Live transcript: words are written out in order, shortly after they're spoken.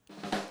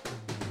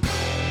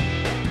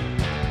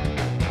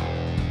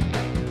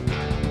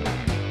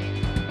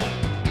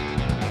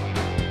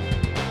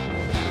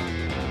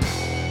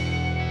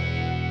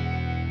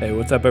Hey,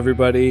 what's up,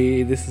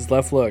 everybody? This is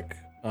Left Look.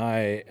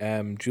 I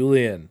am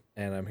Julian,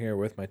 and I'm here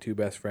with my two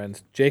best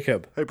friends,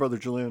 Jacob. Hey, brother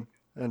Julian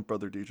and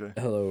brother DJ.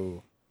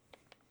 Hello.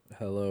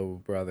 Hello,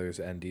 brothers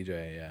and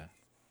DJ, yeah.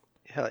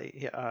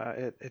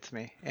 It's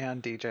me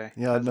and DJ.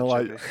 Yeah, no,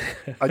 I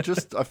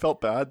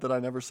felt bad that I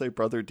never say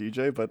brother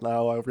DJ, but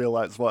now I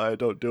realize why I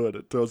don't do it.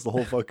 It throws the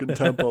whole fucking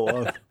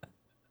tempo off.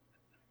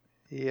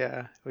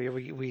 Yeah,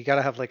 we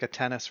gotta have like a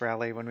tennis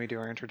rally when we do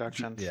our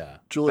introductions. Yeah.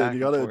 Julian, you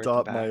gotta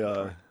adopt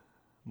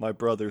my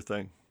brother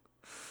thing.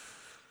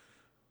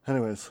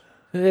 Anyways,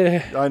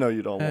 I know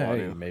you don't want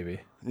to. Maybe.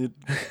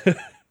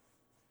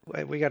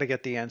 We got to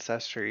get the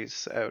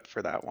ancestries out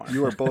for that one.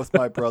 You are both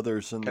my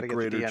brothers in the Gotta get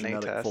greater the DNA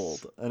genetic tests.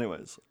 fold.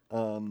 Anyways,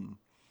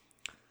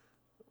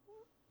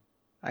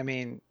 I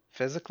mean,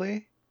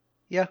 physically,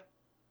 yeah,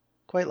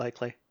 quite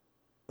likely.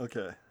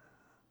 okay.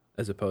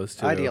 As opposed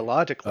to...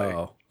 Ideologically,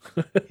 Oh.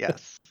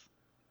 yes.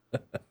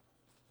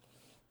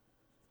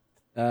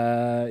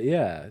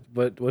 Yeah,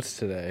 but what's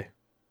today?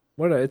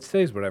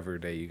 Today's whatever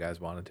day you guys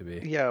want it to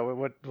be. Yeah,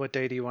 what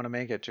day do you want to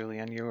make it,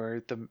 Julian? You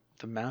are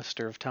the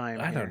master of time.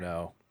 I here. don't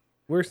know.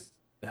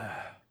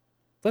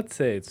 Let's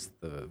say it's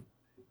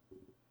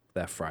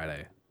that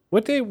Friday.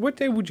 What day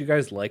would you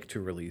guys like to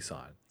release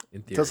on?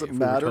 In theory, Doesn't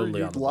matter.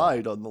 You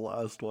lied on the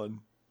last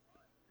one.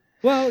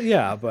 Well,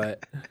 yeah,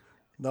 but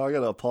Now I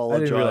gotta I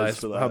apologize didn't realize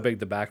for that. how big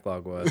the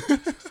backlog was.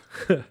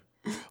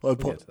 We'll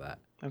get to that.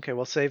 Okay,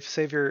 well save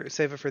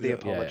it for the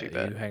apology Yeah,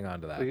 bit. you hang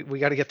on to that. We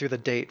got to get through the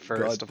date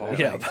first God of all.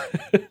 Yeah,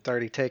 It's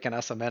already taken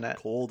us a minute.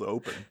 Cold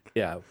open.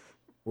 yeah,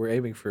 we're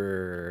aiming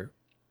for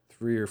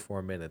 3 or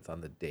 4 minutes on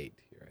the date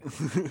here. I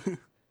think.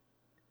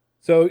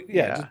 So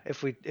Yeah,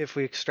 if we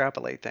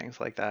extrapolate things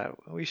like that,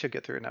 we should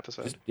get through an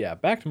episode.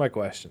 back to my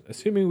question.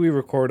 Assuming we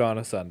record on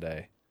a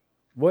Sunday,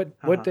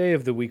 what day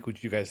of the week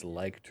would you guys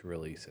like to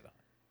release it on?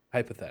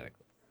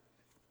 Hypothetically.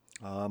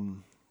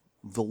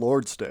 The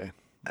Lord's Day.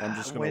 I'm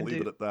just gonna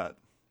leave it at that.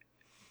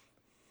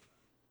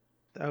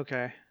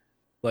 Okay.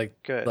 Like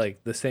Good.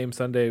 like the same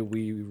Sunday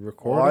we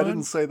record Oh, I on,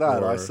 didn't say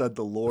that. I or said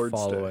the Lord's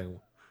Day. following.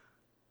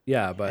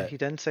 Yeah, but He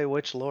didn't say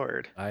which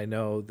Lord. I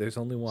know there's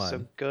only one.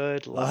 So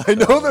good luck. I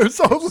know there's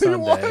only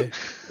Sunday.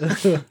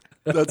 one.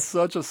 That's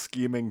such a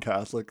scheming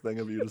Catholic thing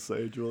of you to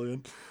say,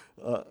 Julian.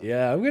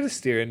 Yeah, I'm gonna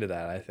steer into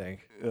that. I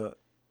think. Yeah.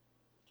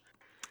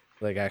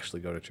 Like actually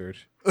go to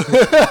church.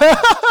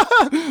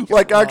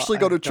 Like actually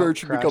go to don't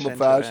church and crash become a into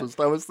fascist.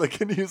 I was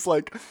thinking he's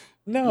like,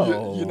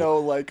 No. you know,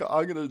 like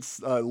I'm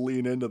gonna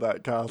lean into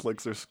that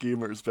Catholics are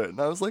schemers bit, and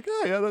I was like,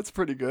 oh yeah, that's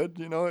pretty good.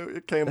 You know,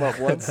 it came up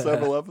once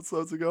several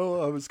episodes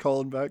ago. I was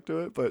calling back to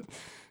it, but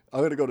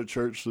I'm gonna go to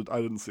church. So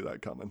I didn't see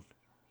that coming.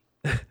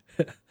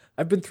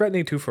 I've been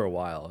threatening to for a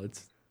while.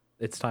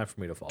 It's time for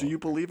me to follow. Do you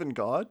believe in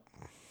God?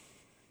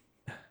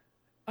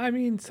 I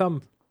mean,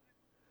 some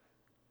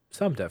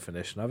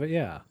definition of it,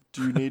 yeah.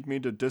 Do you need me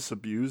to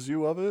disabuse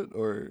you of it,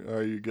 or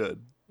are you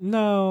good?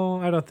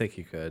 No, I don't think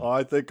you could. Oh,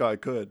 I think I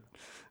could.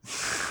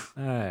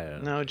 I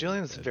don't know. No,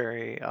 Julian's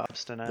very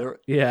obstinate. There,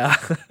 Yeah.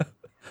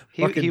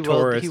 He Fucking will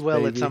Taurus, at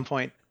baby. some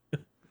point.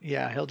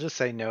 Yeah, he'll just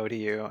say no to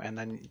you, and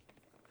then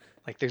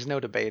like there's no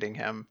debating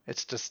him.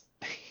 It's just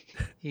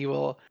he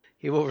will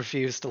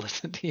refuse to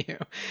listen to you,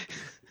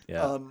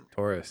 Yeah.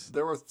 Taurus.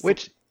 there was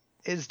which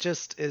is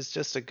just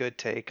a good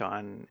take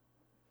on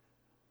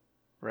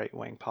right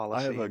wing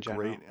policy. I have a in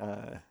general.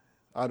 great.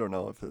 I don't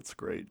know if it's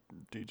great,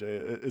 DJ.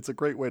 It's a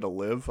great way to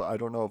live. I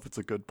don't know if it's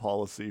a good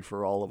policy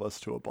for all of us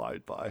to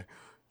abide by.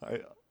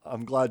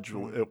 I'm glad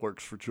it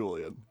works for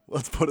Julian.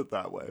 Let's put it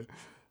that way.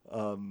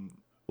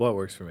 What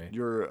works for me?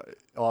 Your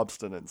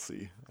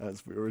obstinacy,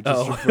 as we were just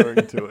Oh.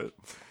 referring to it.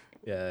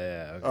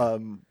 Yeah.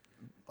 Okay.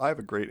 I have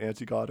a great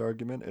anti-God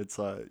argument. It's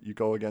you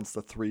go against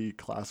the three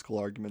classical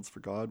arguments for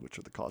God, which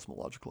are the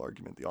cosmological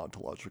argument, the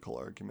ontological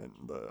argument,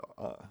 and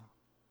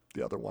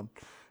the other one,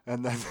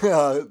 and then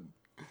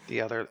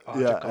The other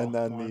and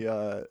then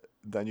one.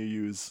 then you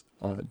use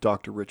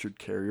Dr. Richard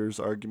Carrier's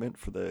argument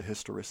for the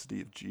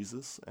historicity of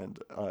Jesus, and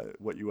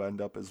what you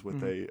end up is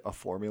with a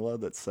formula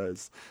that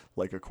says,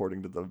 like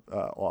according to the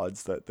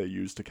odds that they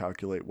used to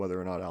calculate whether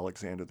or not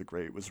Alexander the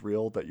Great was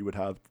real, that you would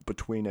have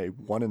between a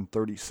 1 in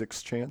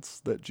 36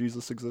 chance that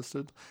Jesus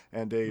existed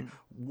and a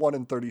 1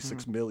 in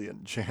 36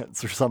 million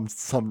chance, or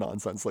some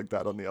nonsense like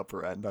that on the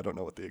upper end. I don't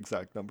know what the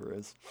exact number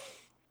is.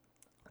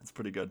 It's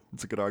pretty good.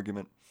 It's a good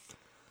argument.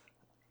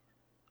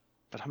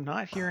 But I'm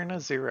not hearing a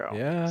zero.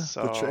 Yeah.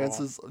 So The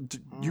chances,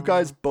 you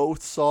guys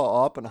both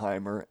saw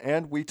Oppenheimer,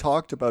 and we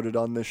talked about it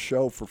on this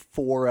show for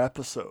 4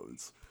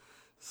 episodes.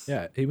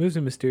 Yeah, he moves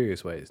in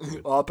mysterious ways,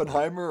 dude.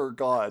 Oppenheimer or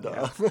God?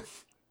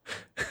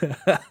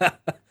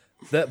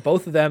 That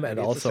both of them, and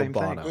Maybe it's the also same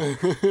Bono.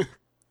 thing.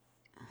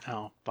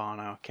 Oh,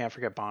 Bono. Can't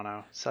forget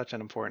Bono. Such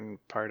an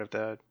important part of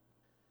the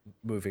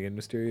Moving in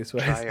mysterious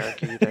ways.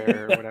 hierarchy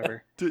there, or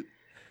whatever. Did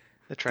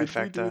The we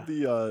trifecta.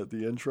 do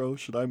the intro?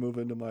 Should I move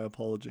into my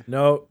apology?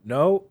 No.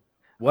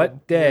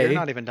 What day? You're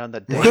not even done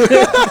the day.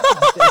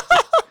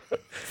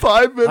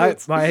 5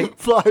 minutes.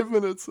 5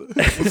 minutes.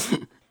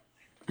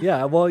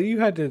 Yeah, well, we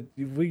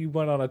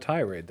went on a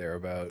tirade there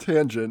about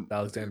Tangent.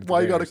 Alexander.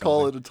 Why you got to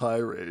call it a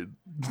tirade?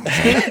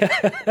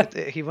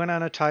 He went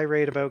on a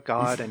tirade about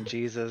God and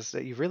Jesus.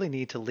 That you really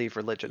need to leave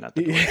religion at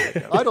the door.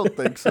 Jacob. I don't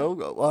think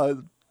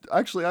so.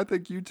 Actually, I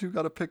think you two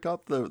got to pick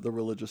up the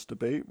religious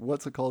debate.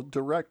 What's it called?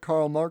 Direct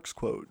Karl Marx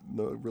quote: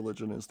 "The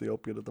religion is the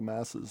opiate of the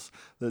masses."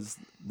 Is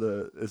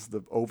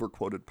the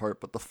overquoted part,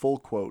 but the full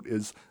quote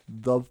is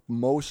the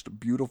most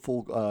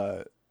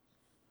beautiful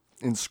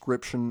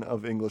inscription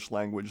of English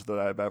language that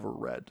I've ever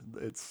read.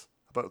 It's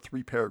about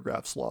 3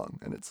 paragraphs long,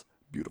 and it's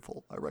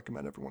beautiful. I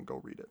recommend everyone go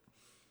read it.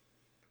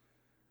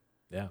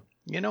 Yeah.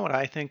 You know what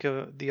I think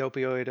of the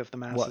opioid of the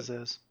masses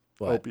is?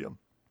 What? Opium.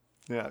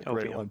 Yeah,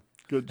 great Opium. one.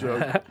 Good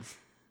joke.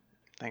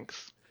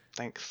 Thanks.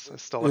 I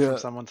stole it from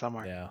someone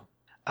somewhere.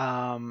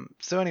 Yeah.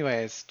 So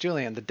anyways,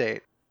 Julian, the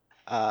date.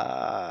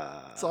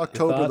 It's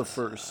October the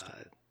 1st.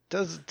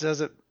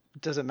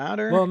 Does it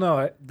matter? Well,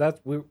 no,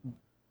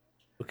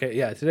 okay,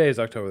 yeah, today is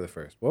October the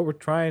 1st. What we're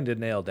trying to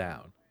nail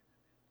down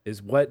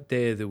is what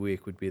day of the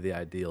week would be the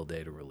ideal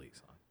day to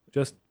release on.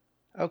 Just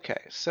okay.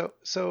 So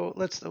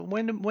let's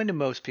when do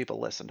most people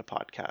listen to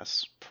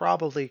podcasts?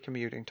 Probably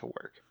commuting to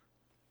work.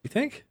 you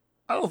think?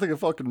 I don't think it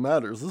fucking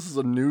matters. This is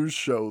a news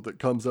show that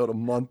comes out a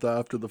month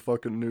after the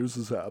fucking news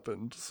has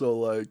happened. So,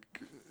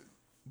 like,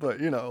 but,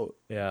 you know.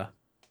 Yeah.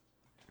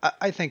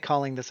 I think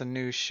calling this a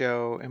news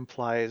show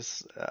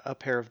implies a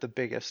pair of the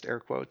biggest air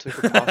quotes we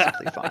could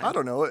possibly find. I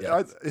don't know.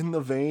 Yes. In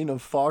the vein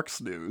of Fox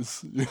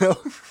News, you know?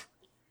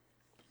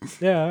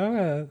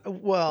 Yeah.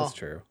 Well, That's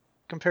true.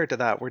 compared to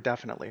that, we're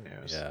definitely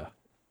news. Yeah.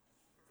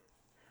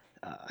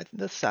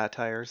 The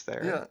satire's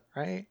there,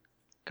 Yeah. right?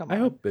 Come on. I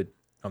hope it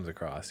comes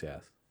across,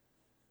 yes.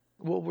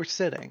 Well, we're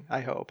sitting.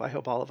 I hope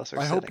all of us are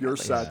I sitting. hope your at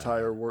least.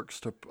 satire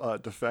works to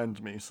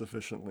defend me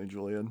sufficiently,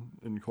 Julian,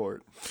 in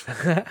court.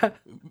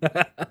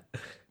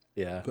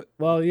 Yeah.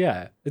 Well,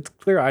 yeah. It's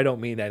clear I don't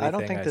mean anything I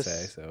don't think I this-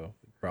 say, so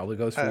it probably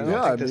goes I for don't you.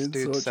 Yeah, think I this mean, so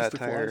dude's it just applies to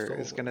satire all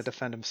is of going to us.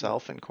 defend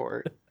himself in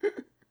court.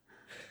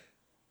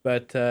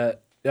 But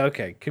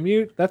okay,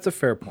 commute, that's a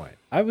fair point.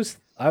 I was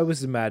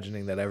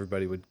imagining that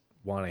everybody would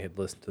want to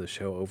listen to the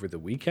show over the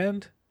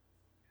weekend.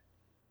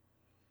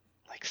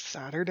 Like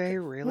Saturday,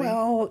 really?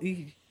 Well,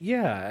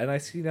 yeah, and I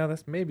see now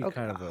that's maybe Okay,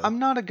 kind of a I'm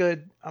not a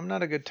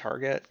good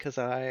target because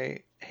I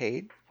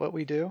hate what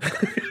we do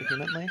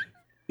vehemently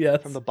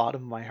yes. from the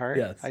bottom of my heart.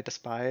 Yes. I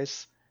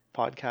despise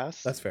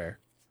podcasts. That's fair.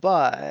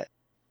 But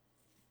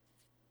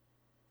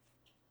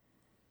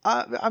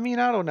I mean,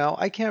 I don't know.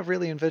 I can't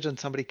really envision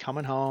somebody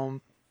coming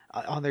home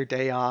on their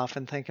day off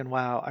and thinking,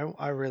 "Wow,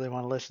 I really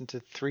want to listen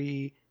to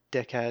 3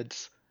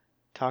 dickheads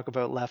talk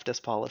about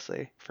leftist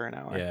policy for an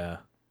hour." Yeah.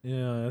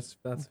 Yeah,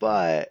 that's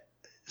But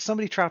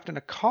somebody trapped in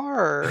a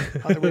car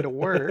on their way to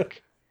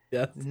work,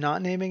 yes.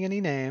 not naming any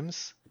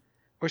names,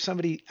 or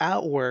somebody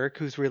at work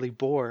who's really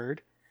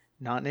bored,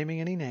 not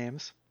naming any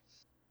names,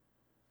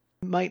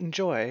 might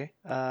enjoy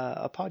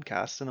a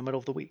podcast in the middle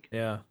of the week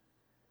Yeah.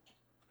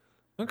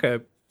 Okay.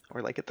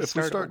 or like at the If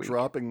we start start of the week.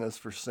 dropping this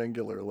for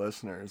singular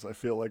listeners, I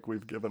feel like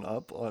we've given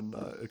up on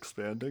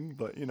expanding.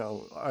 But, you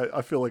know,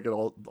 I feel like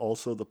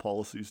also the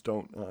policies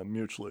don't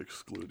mutually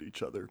exclude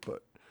each other,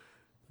 but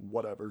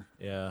whatever.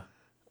 Yeah.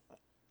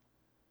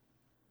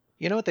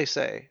 You know what they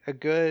say? A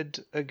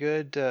good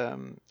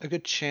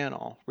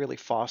channel really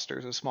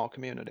fosters a small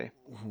community.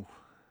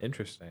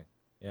 Interesting.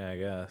 Yeah, I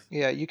guess.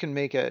 Yeah, you can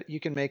make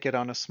it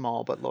on a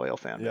small but loyal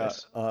fan Yeah,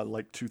 base.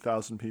 like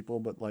 2,000 people,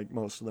 but like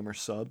most of them are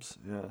subs.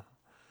 Yeah.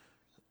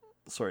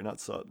 Sorry, not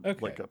sub, Okay.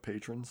 like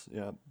patrons.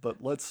 Yeah, but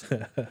let's.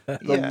 Yeah,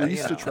 The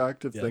least you know.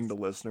 attractive thing Yes. to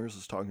listeners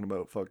is talking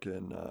about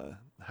fucking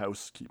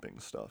housekeeping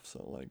stuff.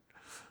 So like,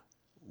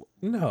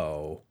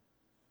 No.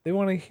 They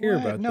want to hear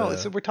What? about No, the...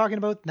 so we're talking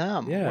about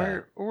them.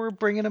 Yeah. We're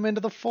bringing them into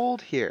the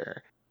fold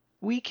here.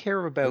 We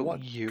care about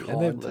want you,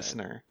 content.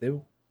 listener.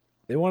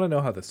 They want to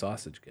know how the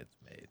sausage gets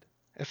made.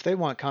 If they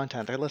want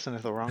content, they're listening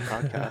to the wrong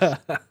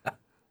podcast.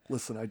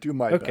 listen, I do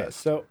my Okay,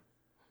 best. so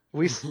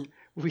we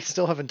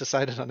still haven't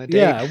decided on a date.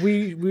 yeah,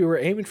 we were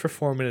aiming for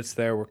 4 minutes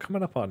there. We're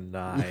coming up on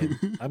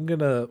 9. I'm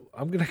gonna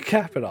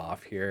cap it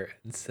off here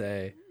and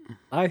say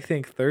I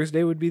think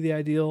Thursday would be the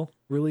ideal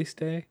release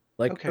day.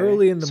 Like Okay,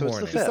 early in the so it's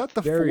the morning. fifth. Is that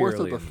the Very 4th or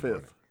early the in the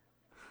morning.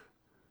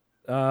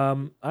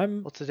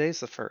 5th? Well, today's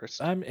the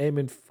 1st. I'm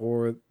aiming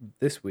for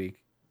this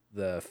week,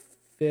 the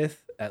 5th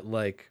at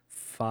like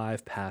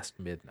 5 past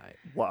midnight.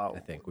 Wow. I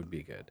think would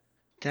be good.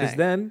 Because Dang.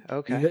 then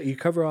Okay. you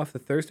cover off the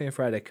Thursday and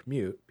Friday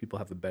commute. People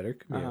have a better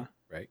commute, Uh-huh.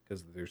 right?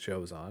 Because their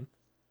show's on,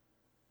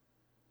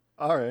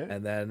 All right.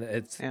 and then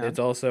it's Yeah.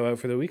 also out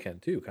for the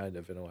weekend too, kind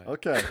of in a way.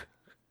 Okay.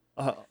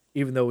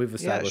 Even though we've Yeah,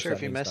 established sure. that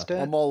If you means missed nothing.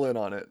 it, I'm all in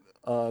on it.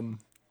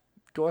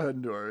 Go ahead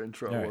and do our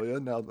intro, All right. will you?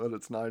 Now that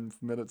it's 9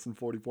 minutes and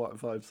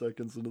 45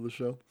 seconds into the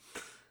show.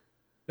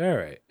 All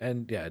right,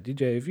 and yeah,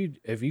 DJ,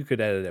 if you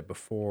could edit it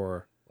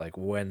before like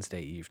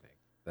Wednesday evening,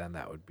 then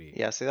that would be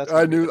yeah. See, that's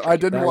I gonna be knew the I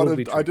tricky didn't That want would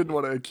be to. I didn't tricky.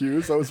 want to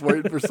accuse. I was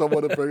waiting for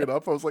someone to bring it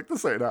up. I was like,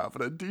 "This ain't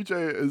happening."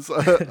 DJ is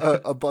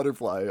a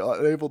butterfly,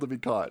 unable to be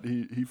caught.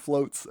 He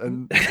floats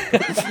and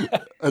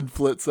and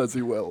flits as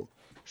he will.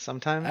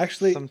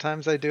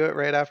 Sometimes I do it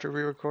right after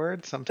we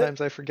record.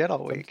 Sometimes I forget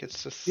all week.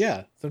 It's just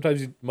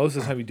sometimes most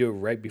of the time you do it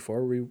right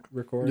before we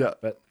record. Yeah.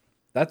 But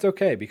that's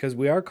okay because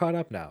we are caught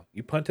up now.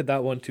 You punted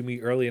that one to me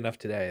early enough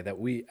today that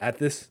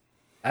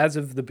as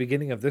of the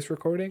beginning of this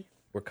recording,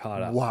 we're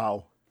caught up.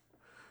 Wow.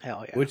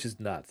 hell yeah. Which is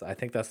nuts. I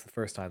think that's the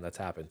first time that's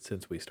happened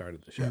since we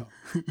started the show.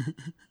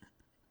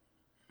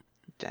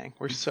 Dang,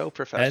 we're so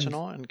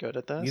professional and good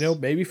at this. You know,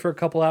 maybe for a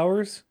couple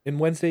hours in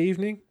Wednesday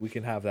evening, we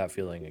can have that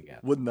feeling again.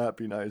 Wouldn't that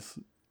be nice?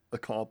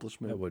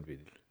 Accomplishment. That would be.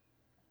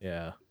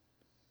 Yeah.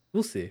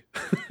 We'll see.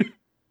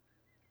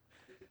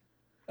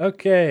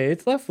 Okay,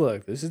 it's Left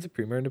Look. This is the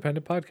premier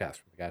independent podcast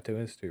from the Gato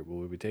Institute, where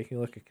we'll be taking a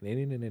look at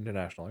Canadian and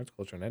international arts,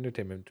 culture, and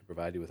entertainment to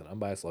provide you with an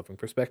unbiased left-wing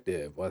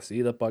perspective.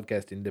 Voici le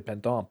podcast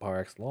indépendant par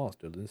excellence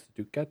de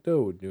l'Institut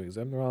Gato. Nous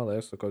examinerons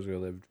les causes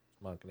relèvent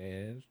du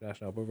Canadian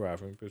international pour provide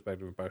from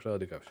perspective and partial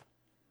education.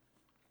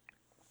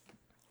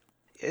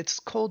 It's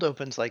cold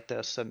opens like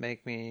this that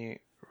make me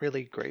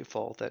really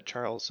grateful that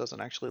Charles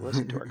doesn't actually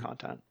listen to our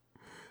content.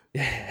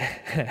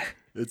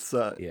 It's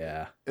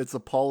Yeah. It's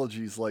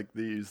apologies like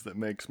these that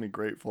makes me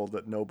grateful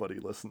that nobody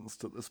listens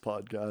to this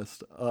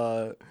podcast.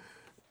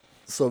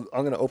 So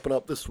I'm going to open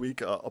up this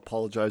week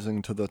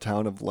apologizing to the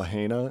town of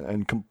Lahaina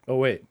and Oh,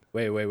 wait.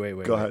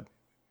 Go ahead.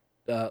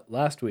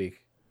 Last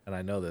week, and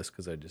I know this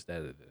because I just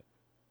edited it.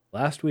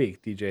 Last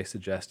week, DJ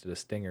suggested a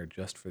stinger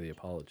just for the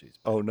apologies.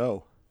 Oh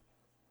no.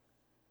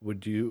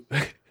 Would you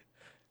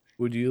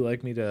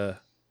like me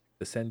to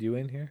send you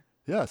in here?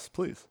 Yes,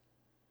 please.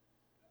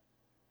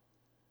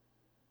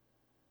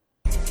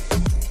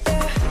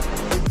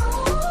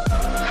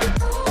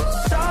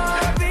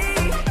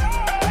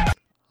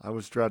 I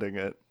was dreading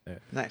it. Yeah.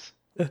 Nice.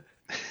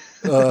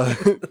 Uh,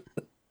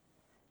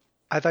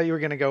 I thought you were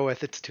going to go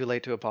with it's too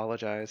late to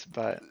apologize,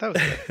 but that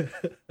was good.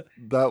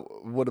 that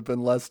would have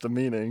been less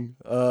demeaning.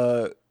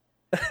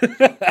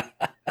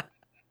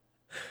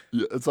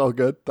 Yeah, it's all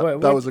good.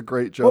 That was a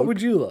great joke. What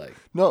would you like?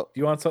 No,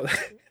 Do you want something?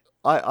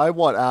 I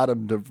want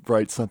Adam to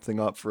write something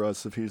up for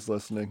us if he's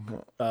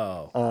listening.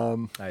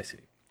 Oh, I see.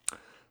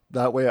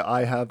 That way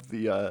I have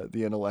the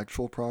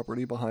intellectual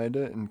property behind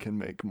it and can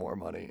make more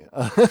money.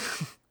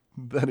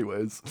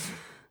 Anyways,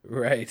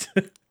 Right.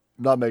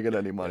 not making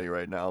any money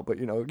right now, but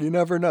you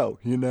never know.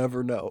 You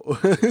never know.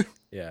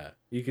 Yeah,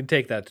 you can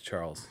take that to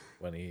Charles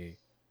when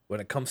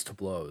it comes to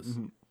blows.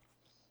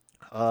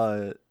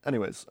 Mm-hmm.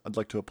 Anyways, I'd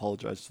like to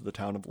apologize to the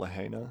town of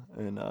Lahaina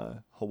in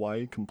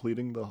Hawaii,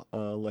 completing the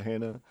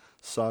Lahaina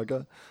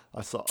saga.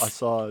 I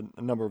saw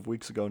a number of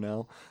weeks ago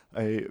now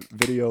a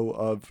video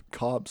of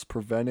cops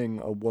preventing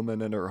a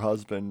woman and her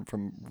husband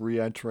from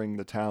re-entering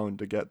the town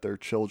to get their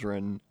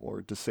children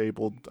or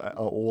disabled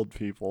old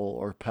people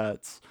or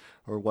pets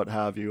or what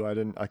have you.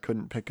 I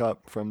couldn't pick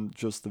up from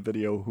just the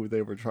video who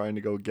they were trying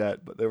to go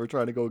get, but they were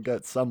trying to go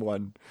get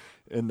someone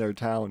in their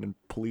town, and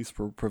police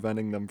were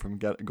preventing them from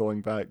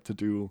going back to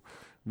do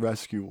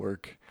rescue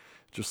work,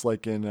 just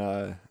like in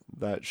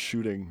that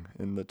shooting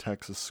in the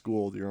Texas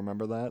school. Do you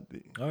remember that?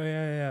 Oh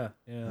yeah.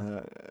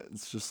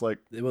 It's just like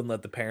They wouldn't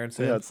let the parents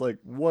in. yeah, it's like,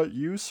 what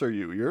use are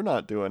you? You're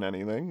not doing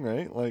anything,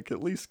 right? Like,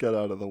 at least get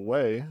out of the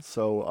way.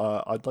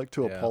 So I'd like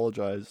to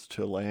apologize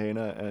to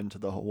Lahaina and to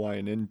the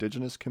Hawaiian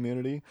indigenous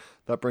community.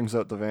 That brings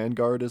out the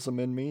vanguardism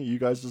in me. You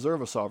guys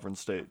deserve a sovereign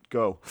state.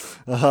 Go.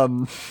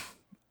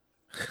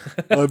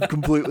 I've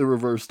completely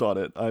reversed on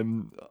it.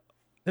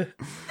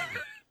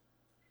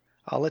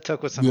 All it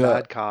took was some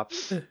bad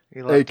cops.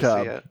 You love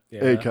to see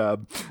it.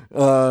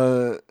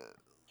 ACAB.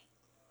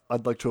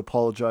 I'd like to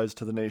apologize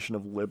to the nation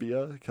of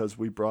Libya because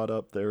we brought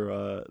up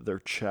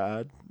their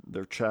Chad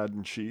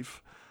in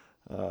chief,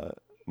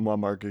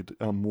 Muammar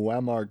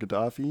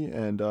Gaddafi,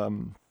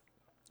 and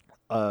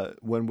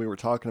when we were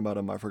talking about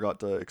him, I forgot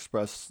to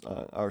express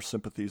our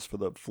sympathies for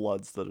the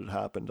floods that had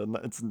happened, and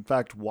it's in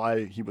fact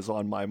why he was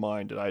on my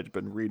mind. And I had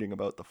been reading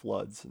about the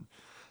floods, and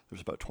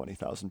there's about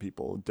 20,000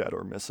 people dead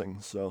or missing.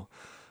 So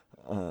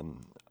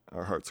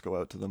our hearts go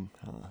out to them.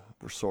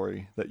 We're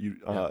sorry that you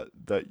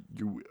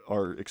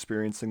are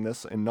experiencing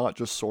this, and not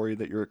just sorry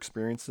that you're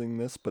experiencing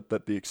this, but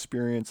that the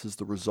experience is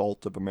the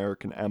result of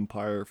American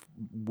empire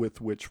with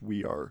which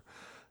we are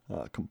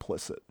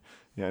complicit.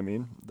 You know what I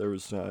mean?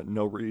 There's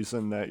no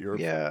reason that you're...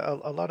 Yeah,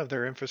 a lot of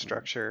their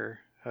infrastructure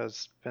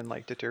has been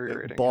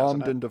deteriorating. It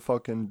bombed into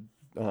fucking,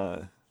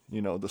 the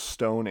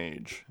Stone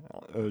Age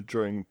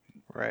during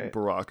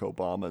Barack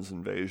Obama's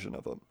invasion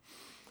of them.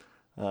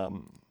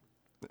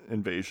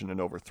 Invasion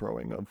and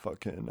overthrowing of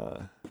fucking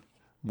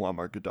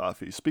Muammar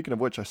Gaddafi. Speaking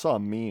of which, I saw a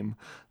meme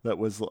that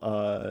was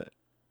a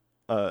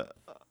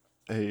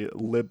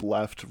lib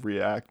left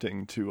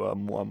reacting to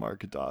Muammar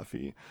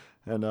Gaddafi.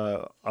 And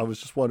I was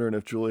just wondering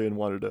if Julian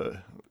wanted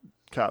to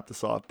cap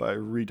this off by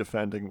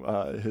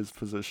redefending his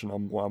position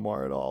on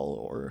Muammar at all,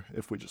 or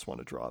if we just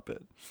want to drop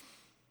it.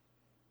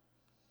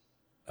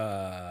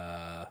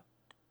 What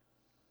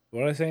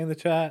did I say in the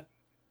chat?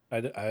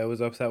 I was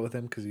upset with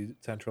him because he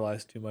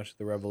centralized too much of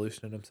the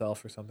revolution in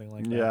himself or something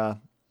like that.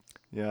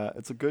 Yeah,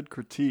 it's a good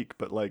critique,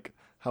 but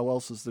how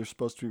else is there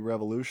supposed to be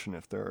revolution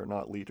if there are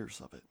not leaders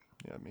of it?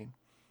 You know what I mean?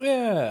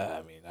 Yeah,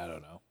 I mean, I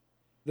don't know.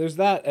 there's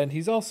that, and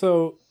he's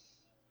also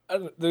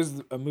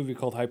there's a movie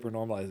called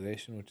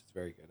Hypernormalization, which is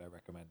very good. I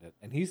recommend it.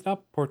 And he's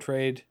not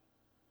portrayed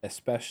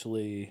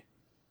especially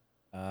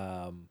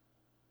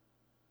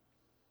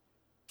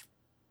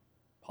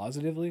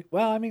positively.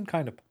 Well, I mean,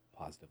 kind of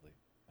positively.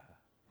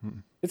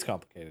 It's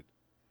complicated.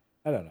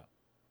 I don't know.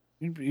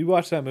 You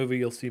watch that movie,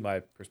 you'll see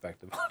my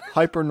perspective on it.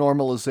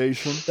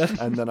 Hypernormalization,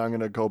 and then I'm going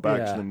to go back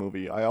Yeah. to the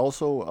movie. I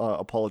also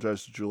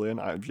apologize to Julian.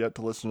 I've yet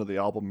to listen to the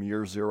album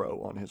Year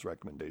Zero on his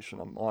recommendation.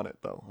 I'm on it,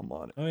 though. I'm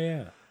on it. Oh,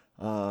 yeah.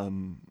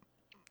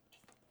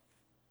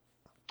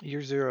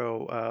 Year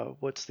Zero,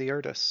 what's the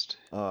artist?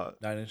 9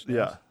 Inch Nails.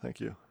 Yeah, thank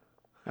you.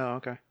 Oh,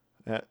 okay.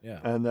 Yeah.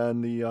 And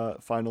then the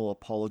final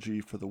apology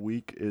for the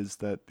week is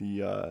that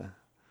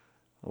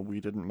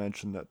we didn't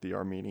mention that the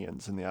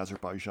Armenians and the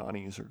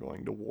Azerbaijanis are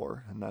going to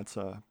war, and that's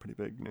a pretty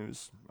big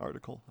news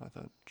article. I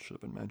thought should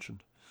have been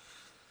mentioned.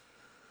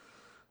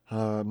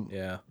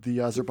 Yeah. The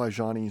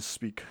Azerbaijanis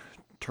speak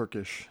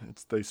Turkish.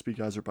 They speak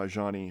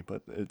Azerbaijani,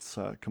 but it's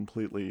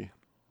completely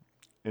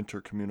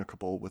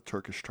intercommunicable with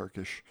Turkish,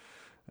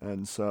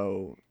 and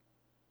so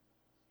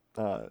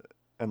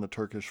and the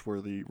Turkish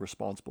were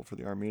responsible for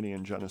the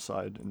Armenian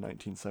genocide in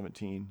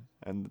 1917,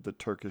 and the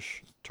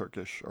Turkish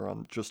are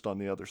just on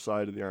the other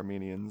side of the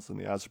Armenians, and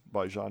the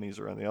Azerbaijanis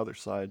are on the other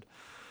side,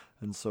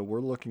 and so we're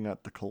looking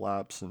at the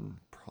collapse and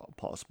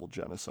possible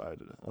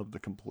genocide of the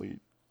complete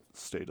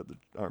state of the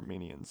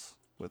Armenians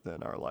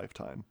within our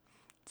lifetime.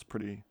 It's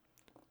pretty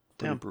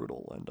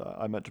brutal, and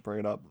I meant to bring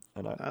it up,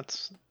 and I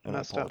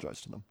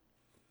apologize to them.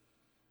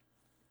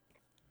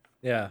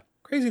 Yeah.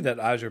 Crazy that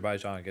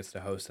Azerbaijan gets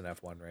to host an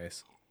F1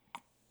 race.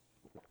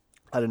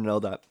 I didn't know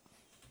that.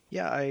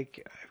 Yeah, I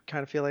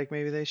kind of feel like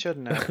maybe they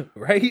shouldn't have.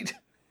 Right?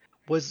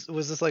 Was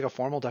this like a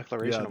formal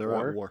declaration Yeah, of they're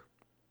war? at war.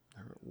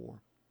 They're at war.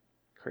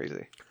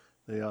 Crazy.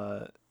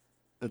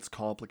 It's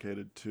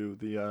complicated too.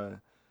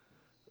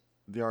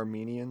 The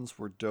Armenians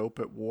were dope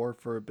at war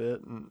for a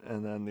bit,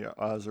 and then the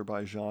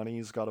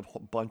Azerbaijanis got a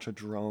bunch of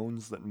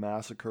drones that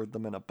massacred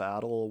them in a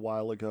battle a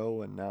while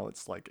ago, and now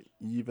it's like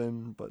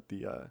even, but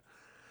the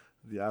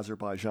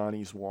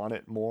Azerbaijanis want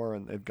it more,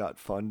 and they've got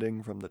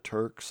funding from the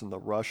Turks, and the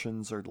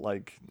Russians are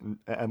like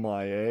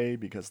MIA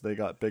because they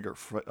got bigger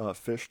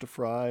fish to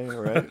fry,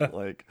 right?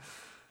 Like,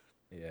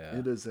 Yeah.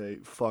 it is a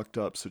fucked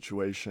up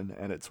situation,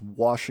 and it's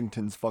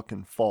Washington's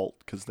fucking fault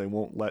because they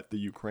won't let the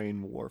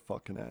Ukraine war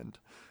fucking end.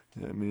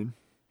 You know what I mean?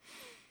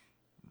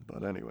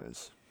 But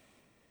anyways.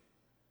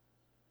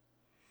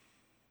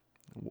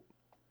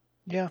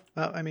 Yeah,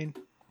 I mean,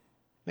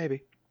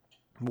 maybe.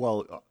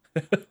 Well,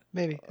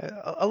 maybe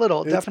a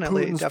little. it's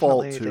Definitely, Putin's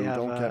definitely. fault too. They have,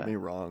 Don't get me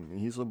wrong.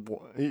 He's in the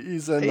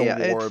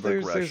war of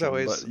there's aggression.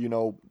 always- but you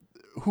know,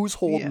 who's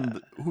holding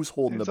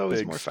there's the always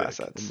big more stick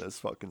facets. in this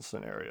fucking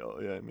scenario?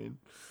 Yeah, I mean,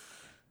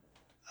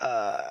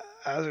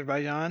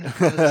 Azerbaijan.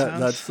 as it sounds.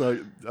 that's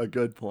a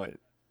good point.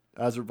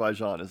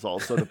 Azerbaijan is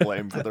also to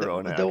blame for their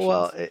own actions.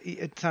 Well,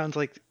 it sounds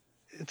like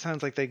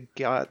they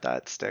got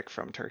that stick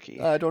from Turkey.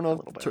 I don't know a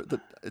little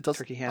bit.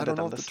 Turkey I handed don't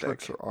know them if the the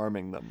Turks stick. are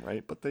arming them,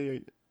 right? But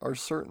they are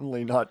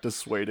certainly not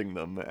dissuading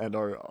them, and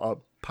are a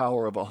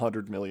power of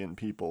 100 million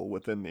people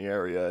within the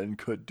area and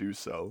could do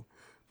so.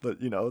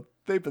 But, you know,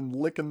 they've been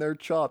licking their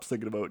chops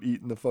thinking about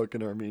eating the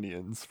fucking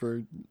Armenians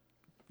for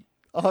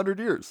 100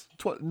 years.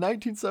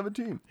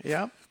 1917.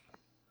 Yeah.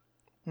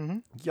 Mm-hmm.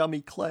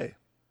 Yummy clay.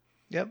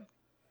 Yep.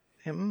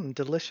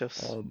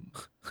 Delicious.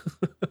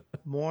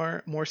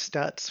 More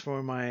stats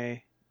for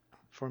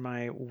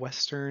my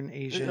Western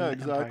Asian Yeah,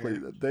 exactly.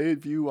 empire. They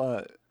view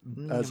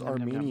yum, as yum,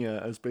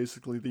 Armenia as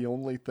basically the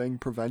only thing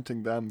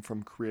preventing them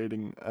from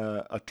creating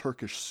a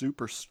Turkish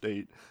super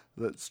state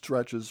that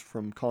stretches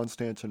from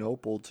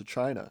Constantinople to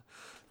China,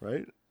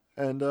 right?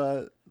 And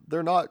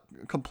they're not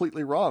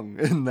completely wrong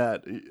in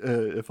that,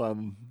 if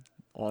I'm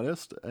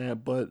honest.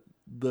 But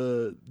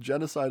the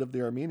genocide of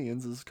the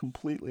Armenians is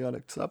completely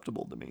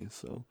unacceptable to me.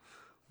 So,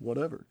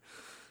 whatever.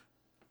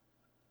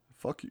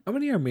 Fuck you. How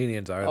many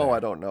Armenians are there? Oh, I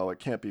don't know. It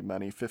can't be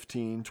many.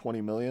 15,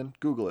 20 million?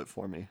 Google it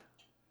for me.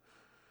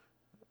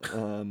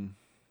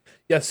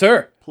 Yes,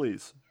 sir.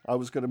 Please. I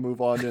was going to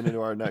move on into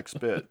our next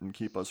bit and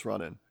keep us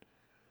running.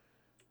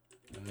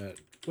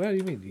 What do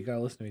you mean? You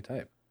gotta listen to me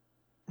type.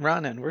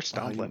 Running. We're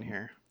stumbling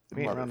here.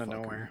 We ain't running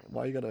Motherfucker. nowhere.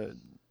 Why you gotta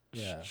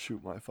Yeah.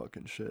 shoot my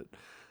fucking shit?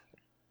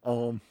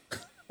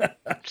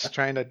 Just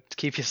trying to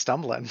keep you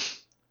stumbling.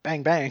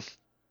 Bang, bang.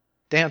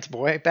 Dance,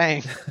 boy.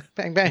 Bang.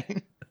 Bang,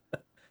 bang.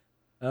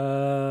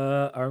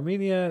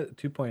 Armenia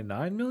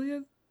 2.9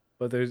 million,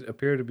 but there's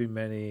appear to be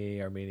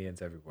many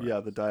Armenians everywhere. Yeah,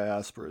 the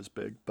diaspora is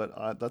big,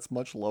 but that's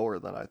much lower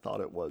than I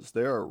thought it was.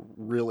 They're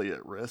really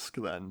at risk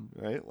then,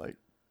 right? Like,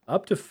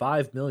 Up to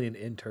 5 million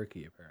in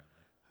Turkey, apparently.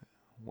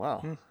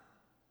 wow.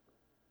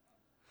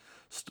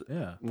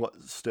 Yeah.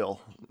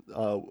 Still,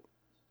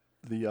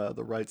 the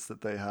rights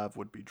that they have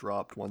would be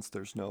dropped once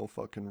there's no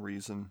fucking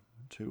reason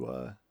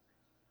to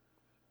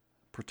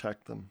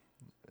protect them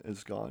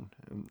is gone.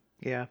 And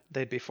Yeah,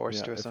 they'd be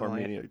forced to if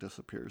assimilate. Armenia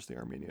disappears, the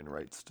Armenian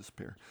rights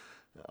disappear.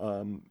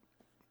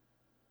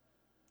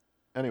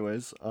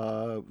 anyways,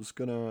 was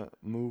gonna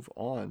move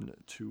on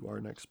to our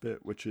next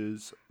bit, which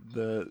is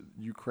the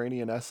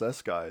Ukrainian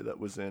SS guy that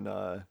was in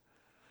the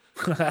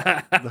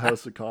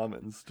House of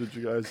Commons. Did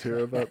you guys hear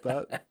about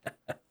that?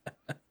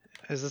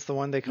 Is this the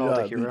one they called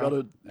a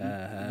hero?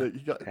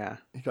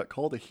 He got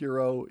called a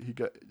hero.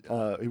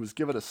 He was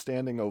given a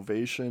standing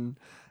ovation,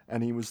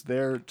 and he was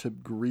there to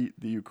greet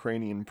the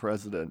Ukrainian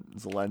president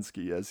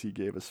Zelensky as he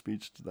gave a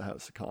speech to the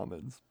House of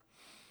Commons.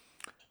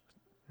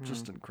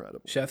 Just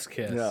incredible. Chef's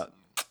kiss. Yeah.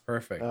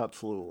 Perfect.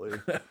 Absolutely.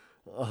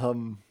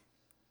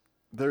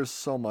 There's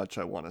so much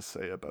I want to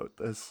say about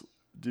this.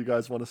 Do you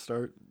guys want to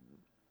start?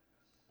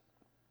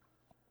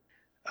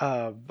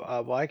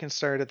 Well, I can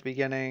start at the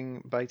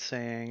beginning by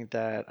saying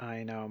that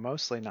I know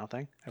mostly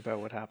nothing about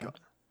what happened,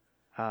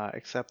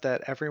 except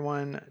that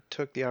everyone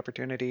took the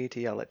opportunity to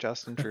yell at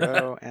Justin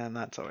Trudeau, and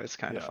that's always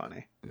kind of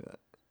funny. Yeah.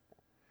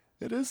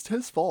 It is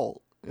his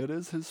fault. It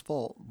is his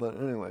fault. But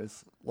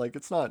anyways, like,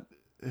 it's not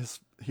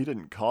he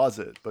didn't cause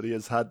it, but he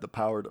has had the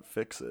power to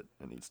fix it,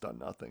 and he's done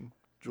nothing.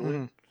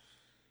 Julian?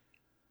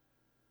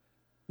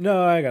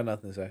 No, I got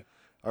nothing to say.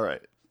 All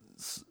right.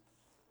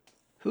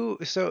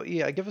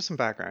 Give us some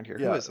background here.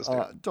 Who is this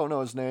dude? Don't know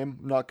his name.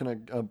 I'm not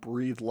going to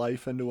breathe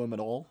life into him at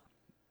all.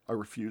 I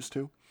refuse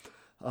to.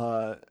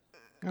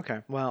 Okay,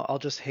 well, I'll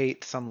just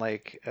hate some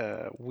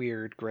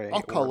weird gray.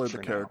 I'll color the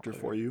character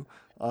for you.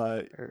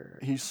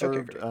 He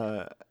served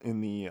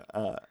in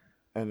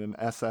an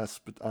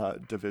SS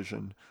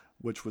division,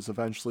 which was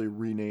eventually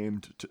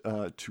renamed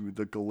to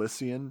the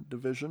Galician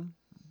division,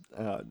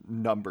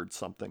 numbered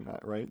something,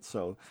 right?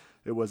 So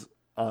it was.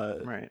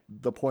 Right.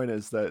 The point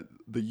is that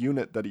the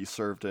unit that he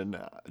served in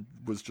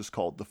was just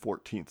called the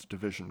 14th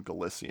Division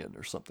Galician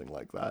or something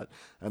like that.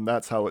 And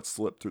that's how it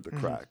slipped through the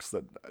cracks,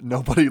 that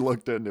nobody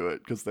looked into it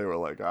because they were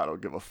like, I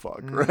don't give a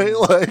fuck, right?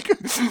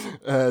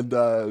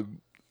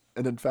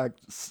 And in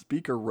fact,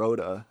 Speaker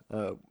Rhoda,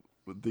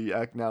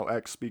 the now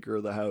ex-Speaker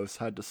of the House,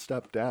 had to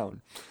step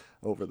down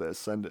over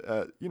this. And,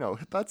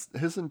 that's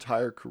his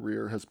entire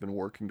career has been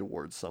working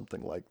towards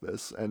something like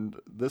this. And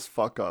this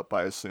fuck up,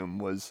 I assume,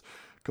 was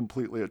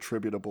completely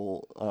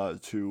attributable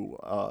to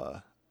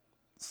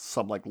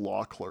some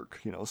law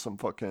clerk, some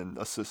fucking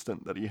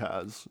assistant that he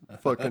has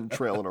fucking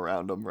trailing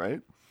around him,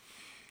 right?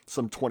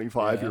 Some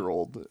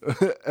 25-year-old.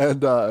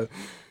 And, that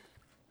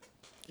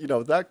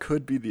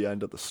could be the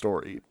end of the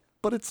story,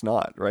 but it's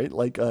not, right?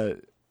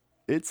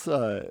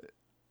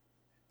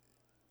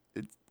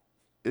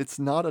 It's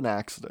not an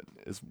accident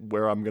is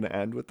where I'm going to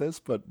end with this,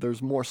 but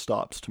there's more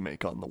stops to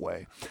make on the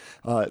way.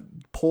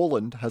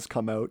 Poland has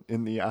come out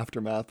in the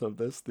aftermath of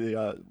this.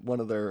 One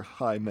of their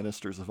high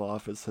ministers of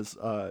office has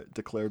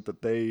declared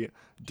that they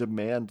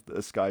demand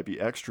this guy be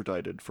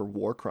extradited for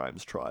war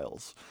crimes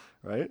trials,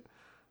 right?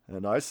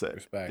 And I say,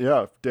 respect.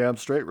 Yeah, damn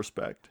straight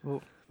respect.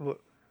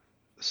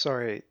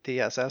 Sorry,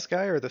 the SS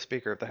guy or the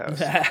Speaker of the House?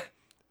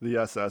 The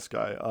SS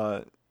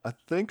guy. I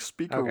think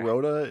Speaker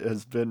Rhoda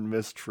has been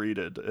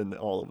mistreated in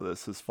all of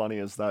this, as funny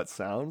as that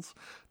sounds,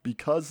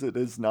 because it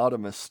is not a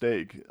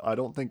mistake. I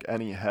don't think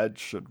any head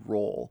should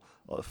roll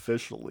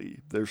officially.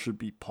 There should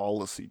be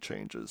policy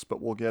changes,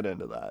 but we'll get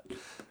into that.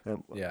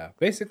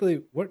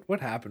 Basically, what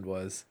happened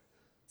was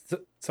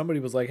somebody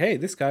was like, hey,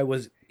 this guy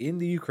was in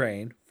the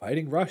Ukraine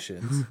fighting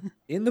Russians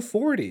in the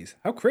 40s.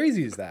 How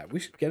crazy is that? We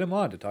should get him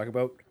on to talk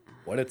about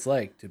what it's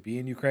like to be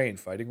in Ukraine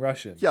fighting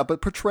Russians. Yeah,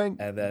 but portraying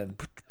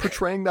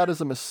that as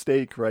a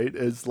mistake, right,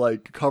 is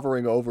like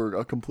covering over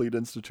a complete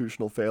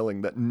institutional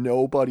failing that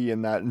nobody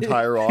in that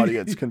entire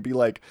audience can be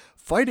like,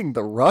 fighting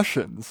the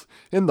Russians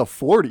in the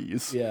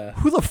 40s? Yeah.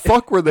 Who the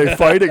fuck were they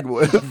fighting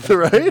with,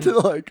 right?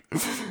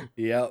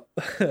 Yep.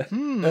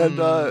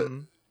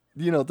 And,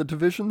 the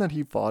division that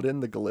he fought in,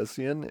 the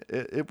Galician,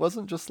 it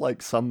wasn't just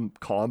like some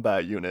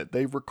combat unit.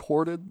 They have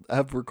recorded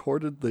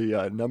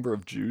the number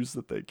of Jews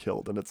that they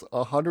killed, and it's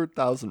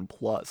 100,000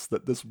 plus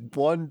that this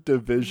one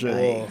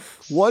division,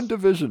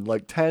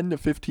 like 10 to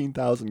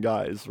 15,000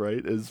 guys,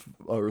 right, is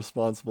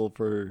responsible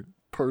for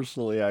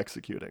personally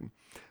executing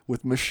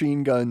with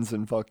machine guns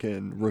and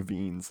fucking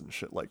ravines and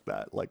shit like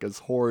that. Like, as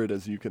horrid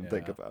as you can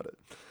think about it.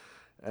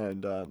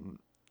 And,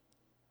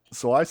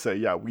 so I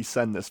say, we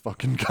send this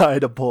fucking guy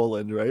to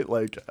Poland, right?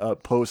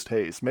 Post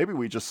haste. Maybe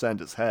we just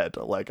send his head.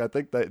 I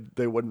think that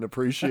they wouldn't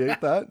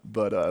appreciate that,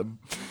 but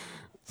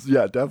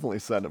definitely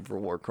send him for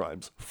war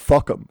crimes.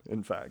 Fuck him,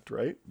 in fact,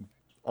 right?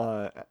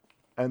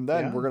 And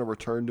then we're going to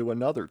return to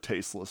another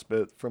tasteless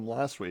bit from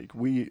last week.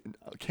 We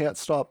can't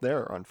stop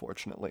there,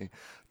 unfortunately.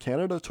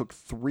 Canada took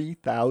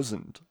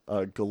 3,000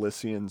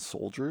 Galician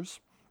soldiers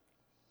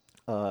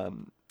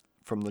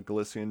from the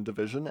Galician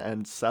division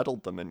and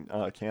settled them in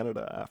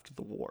Canada after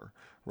the war,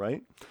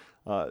 right?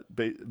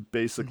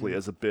 Basically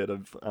as a bit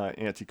of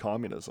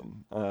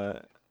anti-communism.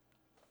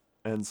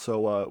 And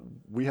so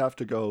we have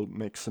to go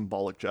make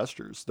symbolic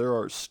gestures. There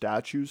are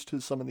statues to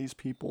some of these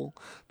people.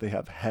 They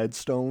have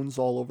headstones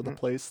all over the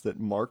place that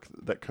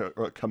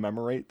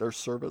commemorate their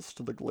service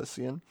to the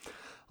Galician.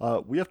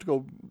 We have to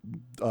go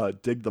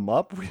dig them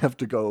up. We have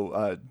to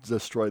go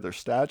destroy their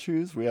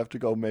statues. We have to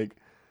go make...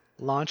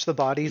 launch the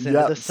bodies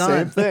into the sun.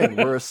 Same thing.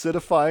 We're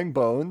acidifying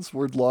bones.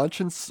 We're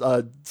launching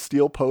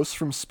steel posts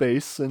from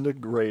space into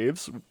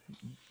graves.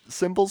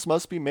 Symbols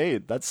must be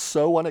made. That's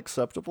so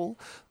unacceptable.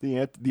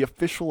 The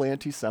official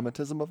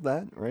anti-Semitism of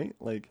that, right?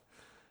 Like,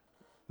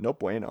 no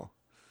bueno.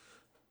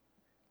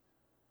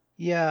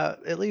 Yeah,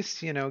 at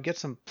least, get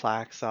some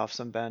plaques off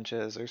some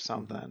benches or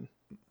something.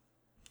 Mm-hmm.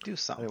 Do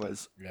something.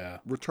 Anyways, yeah.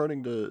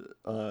 Returning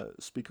to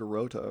Speaker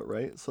Rota,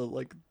 right? So,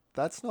 like,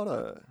 that's not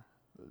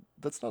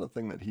a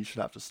thing that he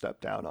should have to step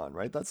down on,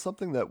 right? That's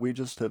something that we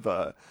just have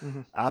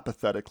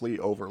apathetically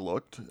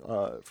overlooked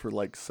for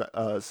like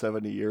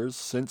 70 years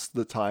since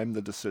the time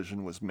the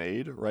decision was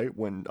made, right?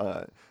 When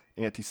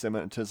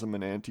anti-Semitism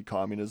and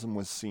anti-communism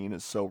was seen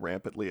as so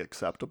rampantly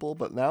acceptable,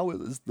 but now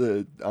is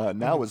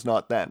now is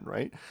not then,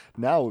 right?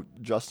 Now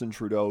Justin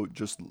Trudeau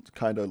just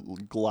kind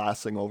of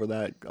glassing over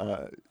that.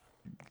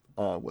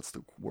 What's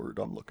the word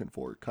I'm looking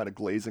for? Kind of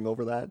glazing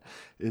over that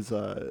is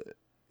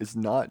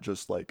not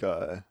just like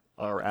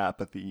our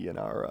apathy and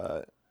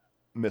our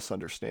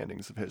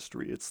misunderstandings of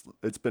history.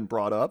 It's been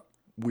brought up.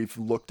 We've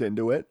looked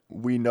into it.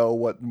 We know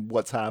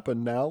what's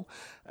happened now,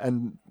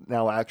 and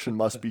now action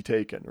must be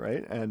taken,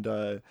 right? And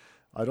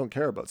I don't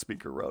care about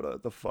Speaker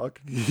Rota. The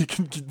fuck?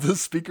 The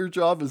speaker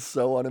job is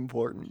so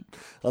unimportant.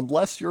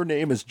 Unless your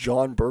name is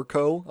John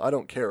Burko, I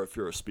don't care if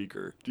you're a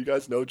speaker. Do you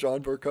guys know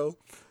John Burko?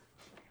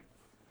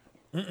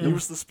 He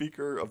was the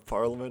Speaker of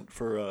Parliament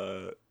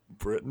for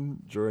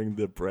Britain during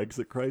the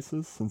Brexit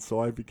crisis, and so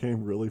I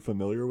became really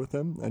familiar with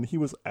him, and he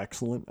was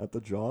excellent at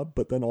the job,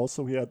 but then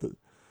also he had the...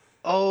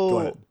 Oh, go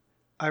ahead.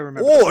 I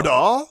remember.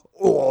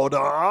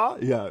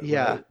 Order! Yeah.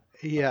 Right.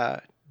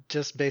 Yeah.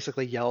 Just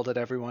basically yelled at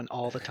everyone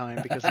all the time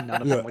because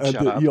none of them would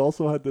shut up. He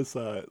also had this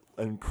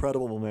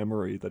incredible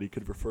memory that he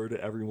could refer to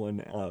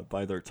everyone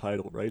by their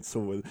title, right?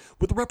 So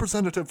with the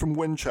representative from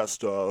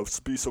Winchester,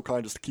 be so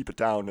kind as to keep it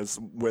down as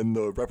when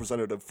the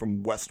representative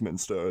from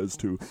Westminster is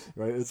to,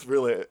 right?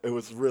 It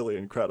was really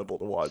incredible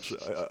to watch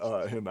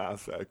him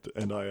affect,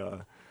 and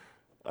I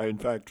in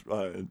fact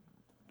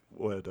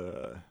would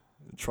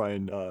try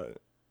and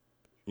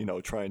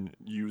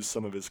use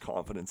some of his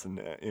confidence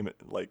and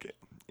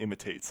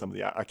imitate some of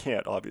the... I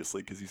can't,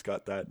 obviously, because he's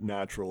got that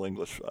natural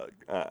English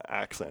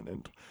accent,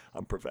 and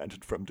I'm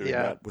prevented from doing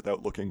that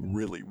without looking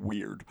really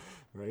weird,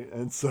 right?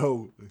 And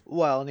so...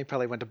 Well, and he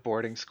probably went to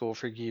boarding school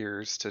for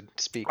years to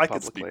speak publicly. I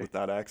could speak with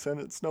that accent.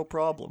 It's no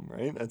problem,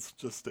 right? It's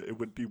just... It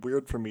would be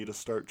weird for me to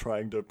start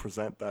trying to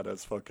present that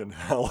as fucking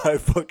how I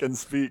fucking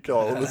speak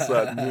all of a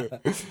sudden.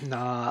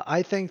 Nah,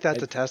 I think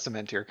that's a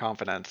testament to your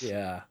confidence.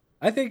 Yeah.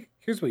 I think,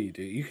 here's what you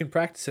do. You can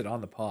practice it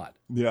on the pod.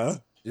 Yeah?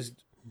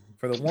 Just...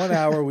 For the 1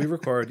 hour we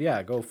record,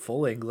 go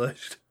full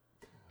English.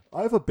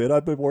 I have a bit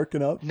I've been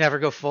working up. Never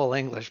go full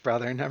English,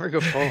 brother. Never go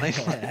full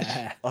English.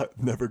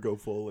 Never go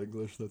full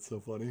English. That's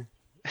so funny.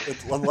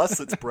 Unless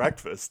it's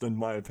breakfast, in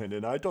my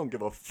opinion. I don't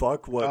give a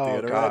fuck what the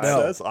internet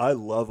says. I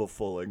love a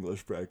full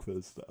English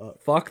breakfast.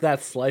 Fuck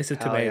that slice of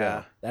tomato.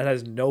 Yeah. That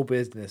has no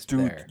business Dude,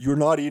 there. you're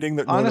not eating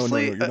the...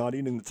 Honestly, no. You're not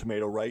eating the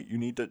tomato, right? You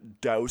need to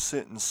douse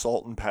it in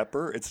salt and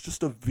pepper. It's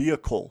just a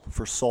vehicle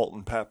for salt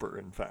and pepper,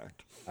 in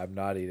fact. I'm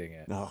not eating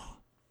it. No.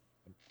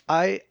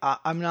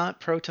 I'm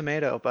not pro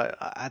tomato, but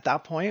at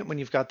that point, when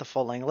you've got the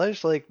full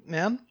English, like,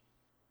 man,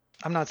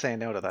 I'm not saying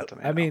no to that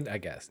tomato. I mean, I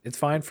guess it's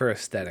fine for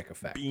aesthetic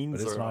effect. Beans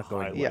but it's are not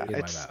going in my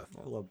mouth.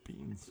 I love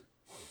beans.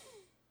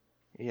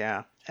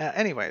 Yeah.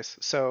 Anyways,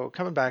 so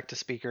coming back to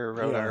Speaker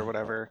Rota or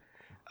whatever,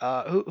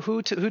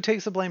 who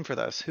takes the blame for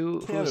this?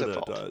 Who's at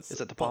fault? Does. Is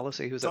it the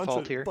policy? Who's at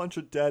fault here? A bunch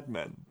of dead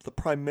men. The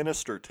Prime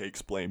Minister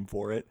takes blame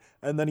for it,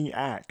 and then he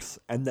acts,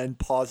 and then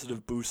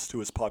positive boosts to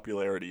his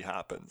popularity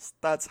happens.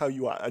 That's how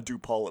you do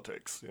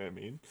politics. You know what I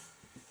mean?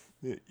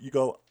 You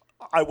go,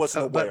 I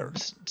wasn't aware.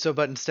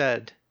 But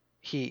instead,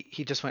 he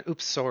just went,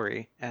 oops,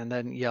 sorry, and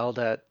then yelled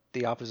at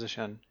the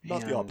opposition.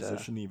 Not the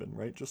opposition even,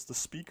 right? Just the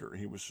speaker.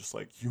 He was just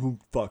like, you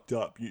fucked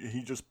up.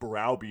 He just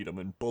browbeat him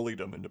and bullied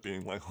him into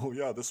being like, oh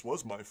yeah, this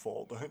was my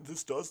fault.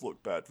 This does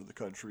look bad for the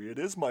country. It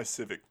is my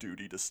civic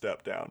duty to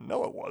step down.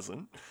 No, it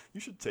wasn't. You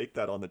should take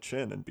that on the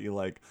chin and be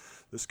like,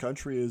 this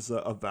country is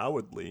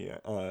avowedly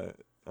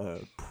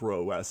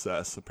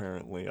pro-SS,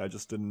 apparently. I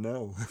just didn't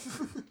know.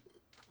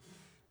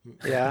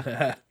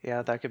 Yeah,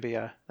 that could be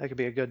a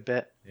good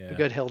bit, a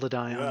good hill to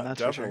die on.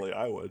 That's definitely, for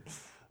sure. I would.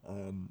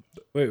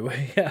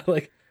 Wait, yeah,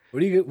 like, what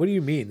do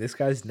you mean? This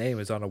guy's name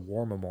is on a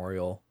war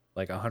memorial,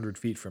 like 100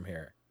 feet from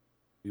here.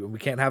 We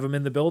can't have him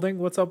in the building?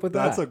 What's up with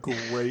that? That's a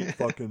great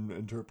fucking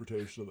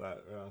interpretation of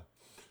that.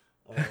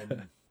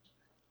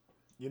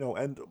 Yeah.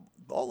 And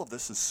all of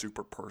this is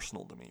super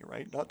personal to me,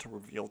 right? Not to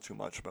reveal too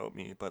much about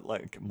me, but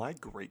like my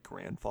great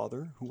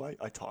grandfather, who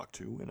I talked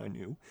to and I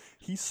knew,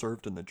 he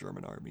served in the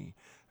German army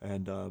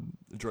and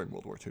during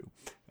World War II.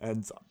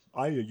 And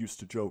I used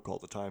to joke all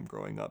the time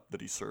growing up that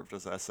he served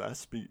as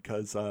SS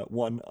because,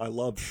 one, I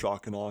love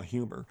shock and awe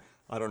humor.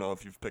 I don't know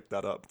if you've picked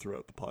that up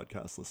throughout the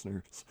podcast,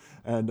 listeners.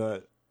 And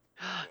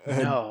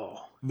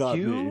no, not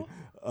you? me,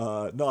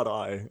 not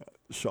I,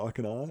 shock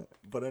and awe.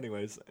 But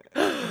anyways,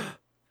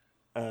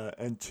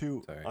 And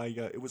two, Sorry.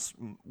 it was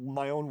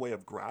my own way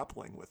of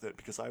grappling with it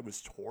because I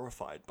was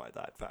horrified by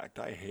that fact.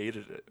 I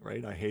hated it,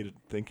 right? I hated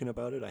thinking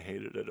about it. I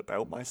hated it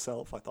about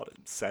myself. I thought it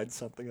said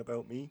something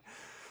about me.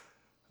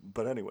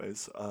 But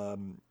anyways,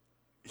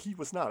 he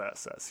was not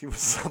SS. He was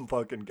some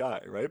fucking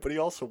guy, right? But he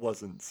also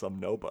wasn't some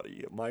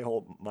nobody.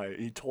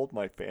 He told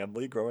my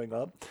family growing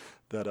up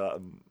that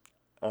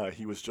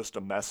he was just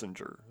a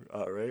messenger,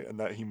 right? And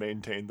that he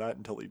maintained that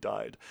until he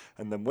died.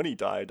 And then when he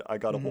died, I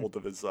got a hold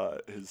of his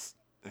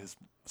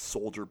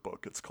soldier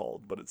book, it's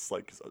called, but it's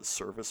like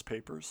service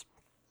papers.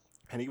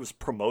 And he was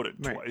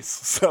promoted twice.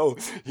 So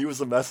he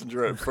was a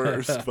messenger at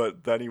first,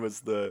 but then he was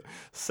the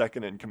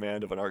second in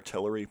command of an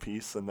artillery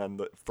piece and then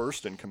the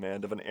first in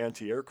command of an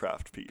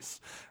anti-aircraft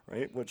piece,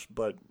 right?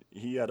 But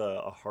he had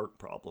a heart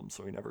problem,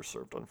 so he never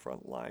served on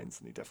front lines,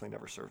 and he definitely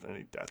never served in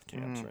any death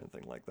camps or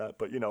anything like that.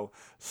 But,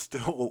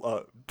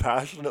 still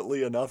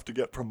passionately enough to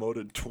get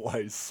promoted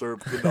twice,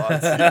 served the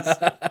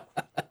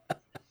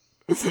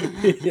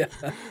Nazis. Yeah.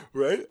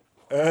 Right?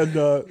 And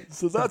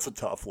so that's a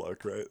tough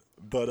look, right?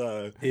 But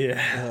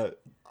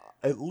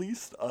at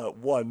least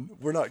one,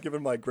 we're not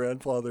giving my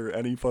grandfather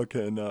any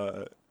fucking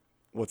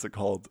what's it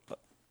called?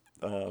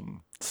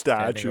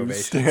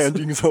 Statues,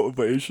 standing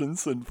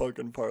ovations in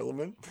fucking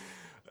Parliament.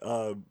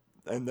 And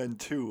then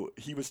two,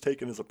 he was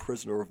taken as a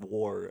prisoner of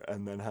war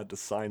and then had to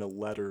sign a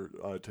letter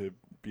to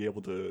be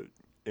able to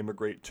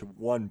immigrate to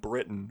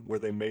Britain, where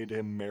they made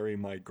him marry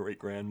my great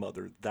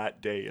grandmother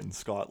that day in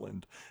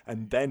Scotland,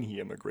 and then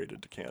he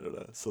immigrated to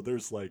Canada. So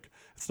there's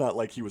it's not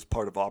like he was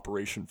part of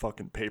Operation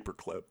fucking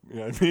Paperclip, you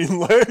know what I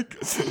mean?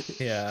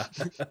 Yeah.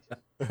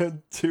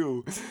 And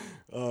two,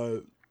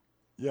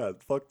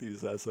 fuck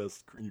these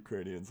SS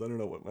Ukrainians. I don't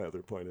know what my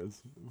other point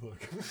is.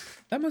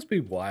 That must be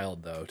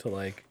wild though,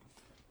 to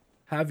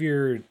have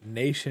your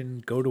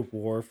nation go to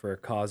war for a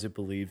cause it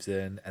believes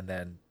in, and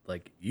then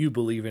you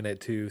believe in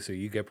it too, so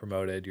you get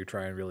promoted, you're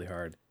trying really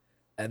hard,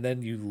 and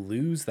then you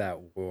lose that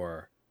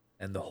war,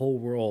 and the whole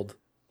world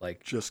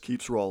just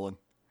keeps rolling.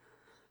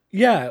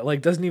 Yeah,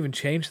 doesn't even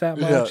change that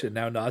much, and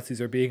now Nazis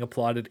are being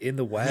applauded in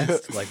the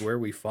West, where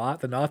we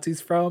fought the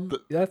Nazis from.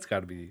 That's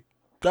gotta be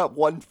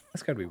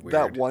that's gotta be weird.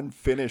 That one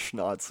Finnish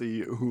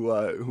Nazi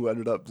who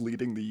ended up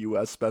leading the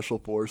U.S. Special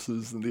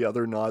Forces, and the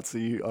other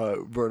Nazi,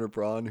 Werner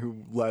Braun,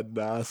 who led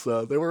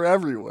NASA. They were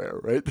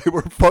everywhere, right? They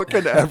were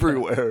fucking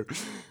everywhere.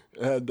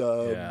 And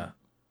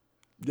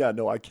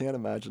no, I can't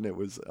imagine it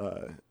was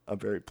a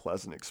very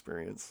pleasant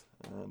experience.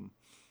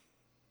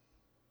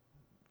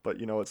 But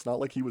it's not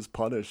like he was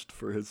punished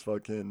for his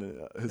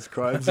fucking his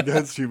crimes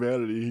against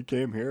humanity. He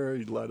came here,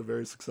 he led a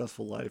very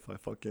successful life. I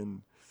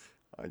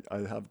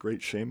have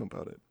great shame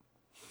about it.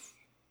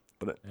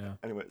 But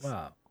anyways,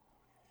 wow,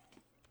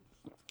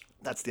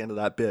 that's the end of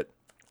that bit.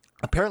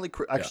 Apparently,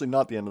 actually,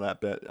 not the end of that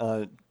bit.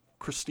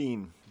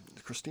 Christine,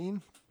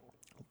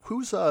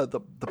 who's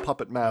the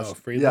puppet master? Oh,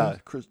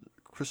 Friedland? Yeah,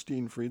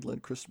 Christine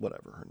Friedland,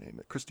 whatever her name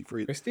is, Christy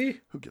Friedland. Christy?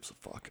 Who gives a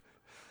fuck?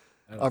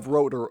 I've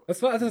wrote her.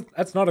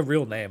 That's not a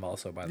real name,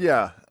 also, by the way.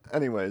 Yeah.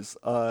 Anyways,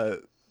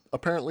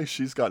 apparently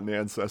she's got an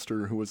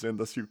ancestor who was in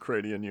this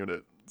Ukrainian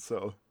unit,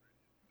 so.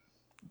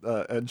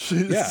 And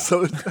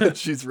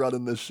she's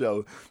running this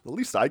show. At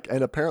least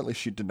and apparently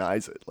she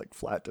denies it,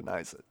 flat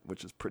denies it,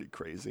 which is pretty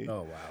crazy.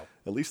 Oh wow.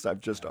 At least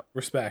I've just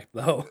respect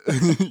though.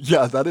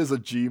 Yeah, that is a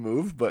G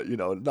move, but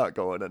not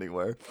going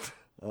anywhere.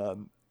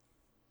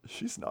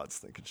 She's nuts,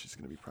 thinking she's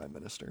going to be prime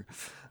minister.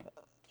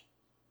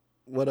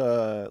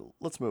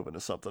 Let's move into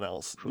something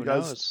else. Who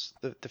knows?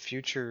 The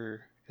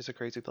future is a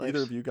crazy place.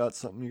 Either of you got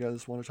something you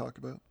guys want to talk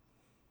about?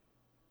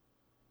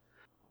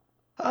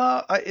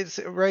 It's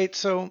right.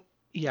 So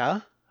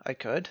yeah, I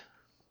could,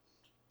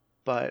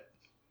 but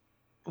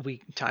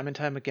we time and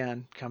time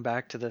again come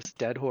back to this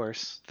dead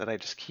horse that I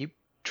just keep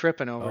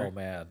tripping over. Oh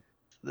man,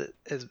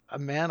 as a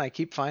man, I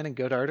keep finding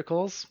good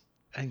articles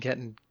and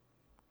getting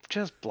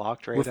just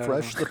blocked right out.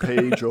 Refresh the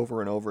page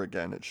over and over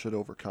again. It should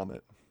overcome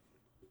it.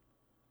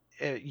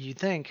 You'd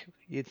think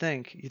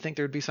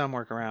there'd be some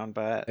workaround,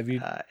 but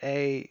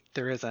A,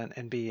 there isn't,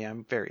 and B,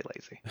 I'm very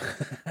lazy.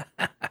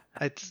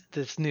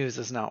 This news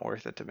is not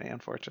worth it to me,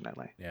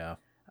 unfortunately. Yeah.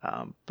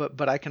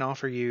 But I can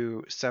offer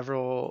you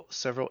several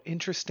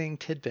interesting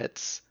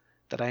tidbits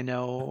that I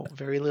know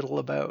very little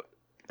about.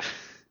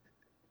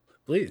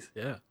 Please,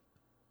 yeah.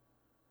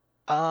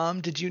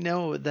 Did you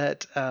know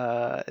that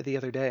the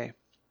other day,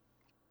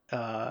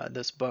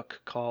 this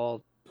book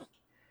called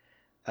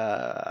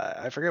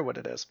I forget what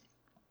it is.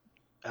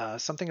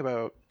 Something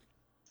about,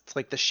 it's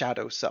like the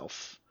shadow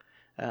self,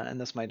 and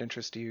this might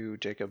interest you,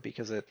 Jacob,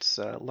 because it's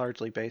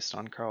largely based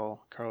on Carl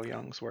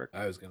Jung's work.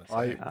 I was gonna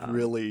say I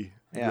really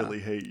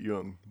hate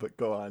Jung, but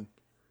go on.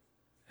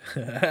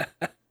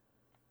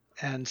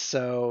 And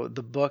so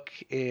the book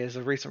is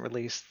a recent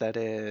release that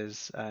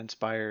is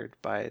inspired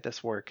by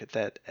this work.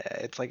 That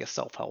it's like a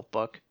self-help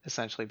book,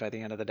 essentially, by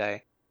the end of the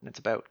day, and it's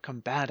about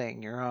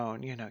combating your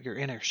own, your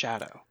inner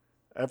shadow.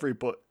 Every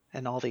book.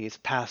 And all these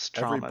past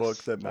traumas. Every book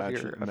that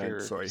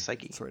mentions sorry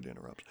to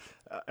interrupt.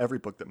 Every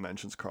book that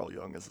mentions Carl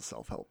Jung is a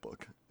self-help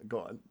book. Go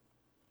on.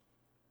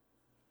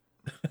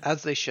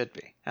 As they should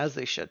be,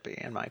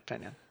 in my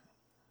opinion.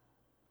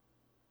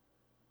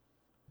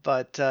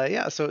 But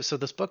yeah, so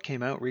this book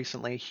came out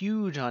recently,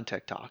 huge on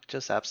TikTok,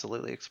 just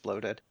absolutely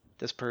exploded.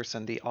 This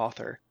person, the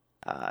author,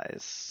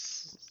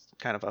 is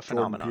kind of a Jordan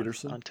phenomenon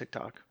Peterson? on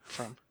TikTok.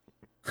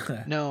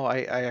 No,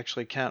 I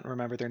actually can't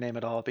remember their name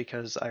at all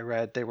because I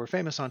read they were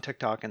famous on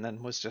TikTok and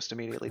then was just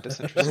immediately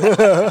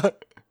disinterested.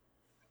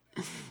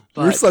 You're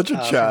But such a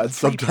from Chad 3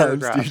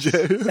 sometimes, paragraphs.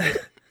 DJ.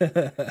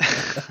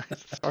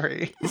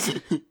 Sorry,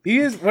 He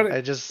is when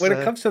I just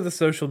it comes to the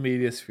social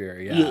media sphere.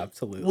 Yeah,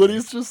 absolutely. When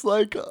he's just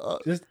like,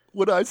 Just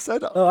when I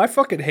said, oh, I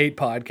fucking hate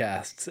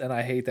podcasts, and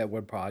I hate that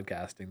we're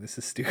podcasting. This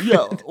is stupid.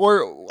 yeah,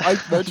 or I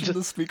mentioned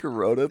the Speaker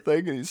Rhoda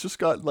thing, and he's just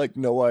got like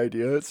no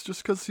idea. It's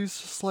just because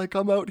he's just like,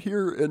 I'm out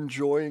here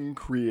enjoying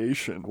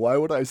creation. Why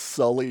would I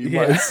sully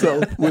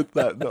myself with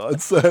that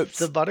nonsense?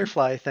 the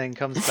butterfly thing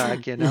comes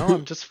back,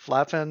 I'm just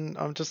flapping.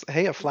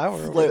 Hey, a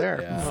flower over there.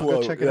 Yeah. I'll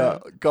go check it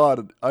out.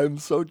 God, I'm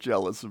so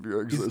jealous of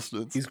your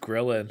existence. He's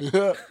grilling.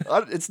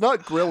 It's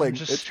not grilling.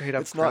 Just straight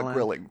up it's not grilling.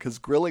 grilling because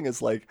grilling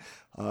is like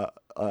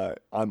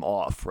I'm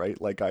off, right?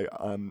 Like I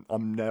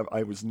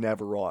was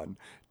never on.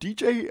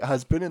 DJ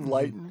has been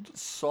enlightened,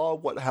 saw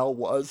what hell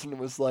was, and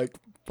was like,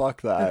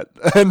 fuck that,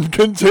 and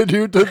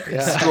continued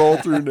to stroll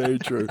through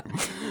nature.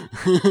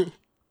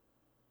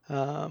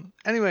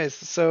 Anyways,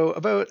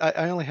 so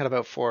I only had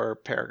about 4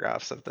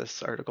 paragraphs of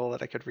this article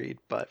that I could read,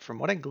 but from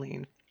what I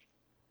gleaned,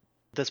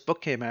 this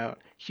book came out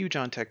huge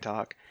on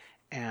TikTok,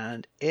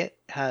 and it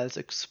has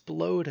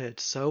exploded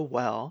so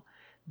well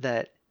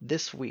that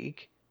this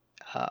week,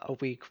 a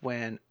week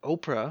when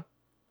Oprah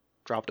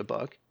dropped a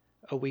book,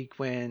 a week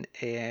when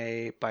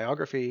a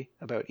biography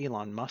about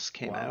Elon Musk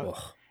came out,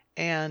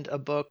 and a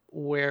book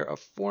where a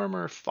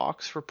former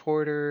Fox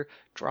reporter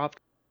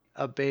dropped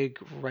a big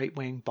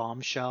right-wing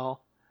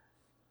bombshell.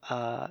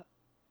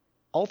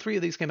 All 3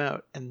 of these came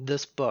out, and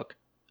this book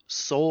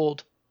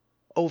sold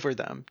over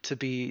them to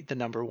be the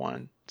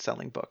 #1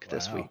 selling book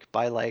this week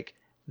by like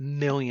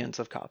millions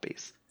of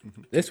copies.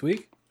 This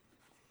week?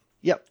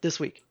 Yep, this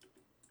week.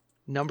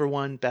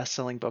 #1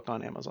 best-selling book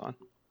on Amazon.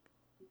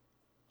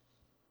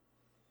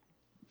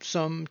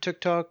 Some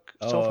TikTok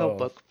self-help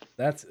book.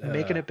 That's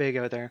making it big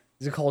out there.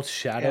 Is it called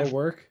Shadow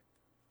Work?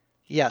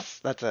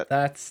 Yes, that's it.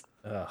 That's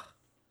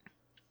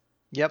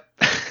Yep.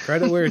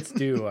 Credit where it's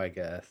due, I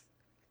guess.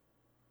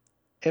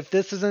 If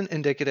this isn't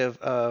indicative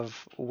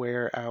of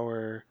where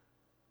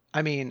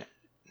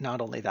not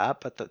only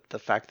that, but the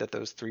fact that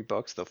those 3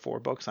 books, the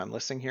 4 books I'm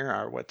listing here,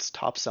 are what's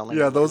top selling.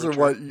 Yeah, those are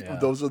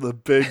those are the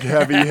big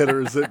heavy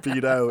hitters that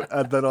beat out,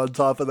 and then on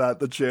top of that,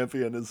 the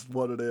champion is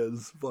what it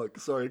is. Fuck,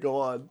 sorry, go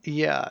on.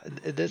 Yeah,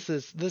 this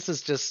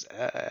is just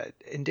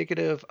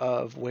indicative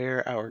of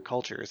where our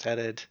culture is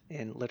headed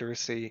in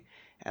literacy,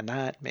 and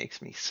that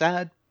makes me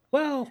sad.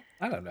 Well,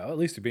 I don't know. At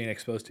least you're being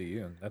exposed to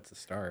Jung. That's a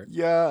start.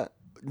 Yeah.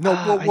 No,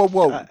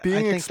 whoa.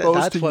 Being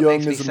exposed to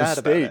Jung is a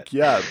mistake.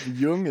 Yeah,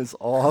 Jung is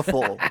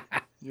awful.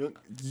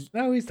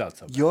 No, he's not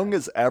so bad. Jung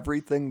is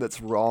everything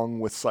that's wrong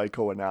with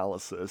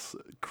psychoanalysis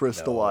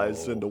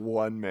crystallized into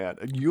one man.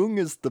 Jung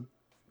is the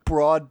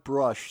broad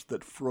brush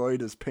that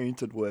Freud is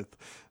painted with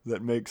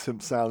that makes him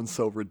sound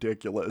so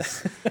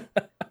ridiculous.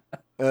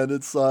 And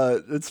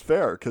it's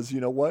fair, because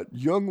you know what?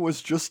 Jung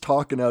was just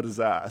talking out his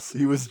ass.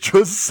 He was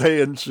just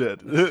saying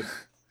shit.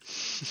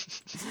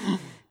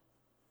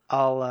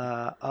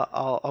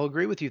 I'll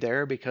agree with you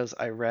there, because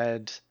I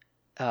read.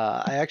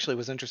 I actually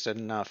was interested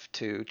enough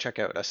to check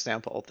out the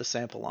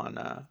sample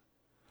on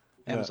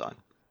Amazon,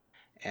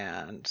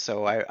 and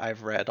so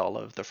I've read all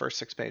of the first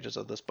 6 pages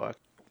of this book,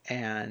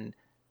 and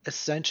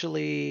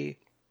essentially,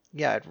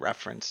 it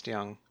referenced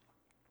Jung.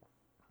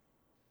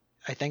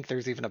 I think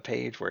there's even a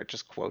page where it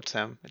just quotes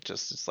him.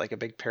 It's like a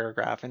big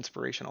paragraph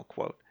inspirational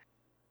quote,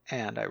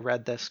 and I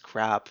read this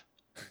crap.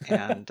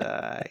 And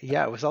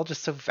it was all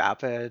just so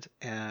vapid,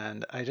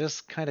 and I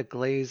just kind of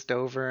glazed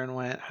over and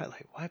went,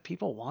 like, why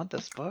people want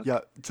this book?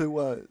 Yeah,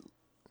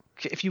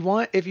 if you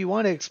want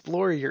to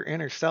explore your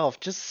inner self,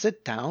 just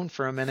sit down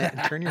for a minute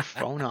and turn your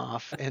phone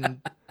off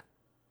and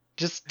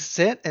just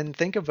sit and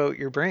think about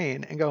your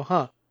brain and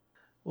go,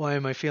 why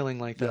am I feeling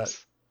like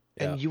this?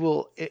 And you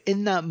will,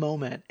 in that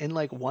moment, in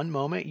like one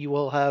moment, you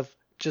will have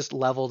just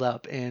leveled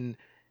up in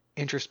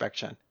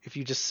introspection if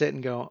you just sit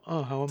and go,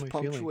 how am I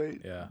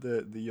feeling?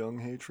 The Jung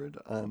hatred.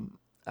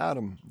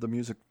 Adam, the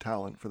music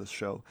talent for this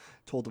show,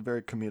 told a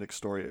very comedic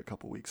story a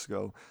couple weeks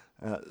ago,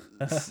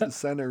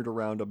 centered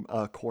around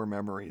a core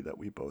memory that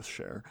we both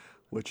share,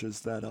 which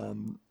is that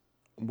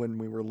when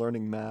we were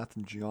learning math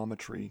and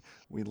geometry,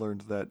 we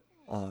learned that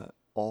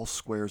all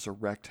squares are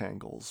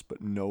rectangles,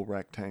 but no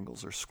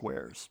rectangles are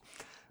squares,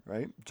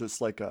 right?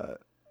 Just like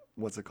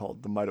what's it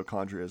called? The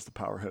mitochondria is the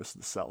powerhouse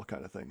of the cell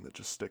kind of thing that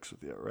just sticks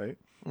with you, right?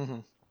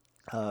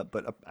 Mm-hmm.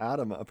 But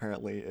Adam,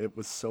 apparently, it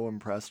was so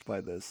impressed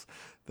by this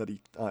that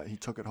he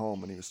took it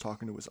home and he was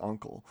talking to his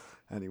uncle,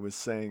 and he was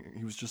saying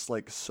he was just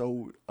like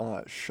so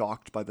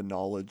shocked by the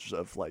knowledge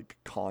of like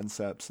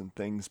concepts and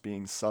things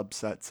being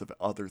subsets of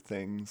other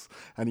things,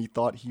 and he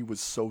thought he was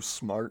so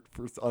smart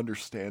for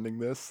understanding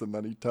this. And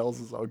then he tells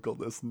his uncle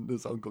this, and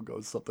his uncle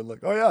goes something like,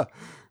 "Oh yeah,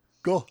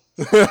 cool,"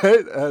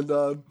 right?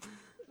 And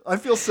I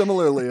feel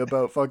similarly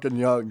about fucking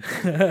Jung.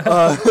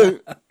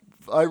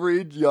 I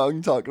read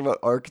Jung talking about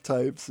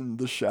archetypes and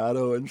the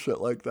shadow and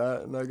shit like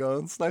that, and I go,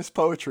 "It's nice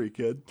poetry,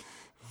 kid."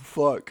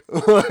 Fuck.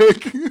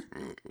 Like,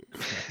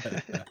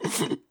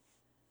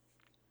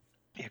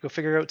 Yeah, go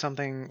figure out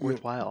something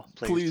worthwhile.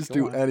 please Go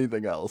do on.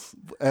 anything else.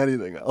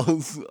 Anything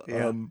else.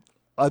 Yeah.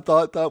 I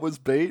thought that was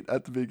bait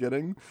at the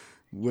beginning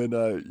when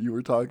you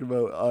were talking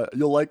about,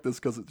 you'll like this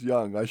because it's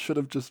Jung. I should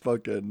have just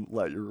fucking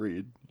let you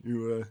read.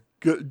 You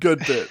good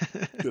bit.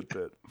 Good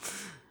bit.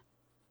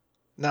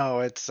 No,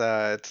 it's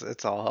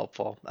all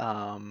helpful.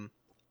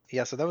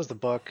 Yeah, so that was the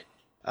book.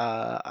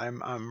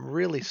 I'm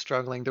really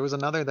struggling. There was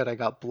another that I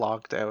got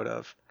blocked out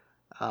of.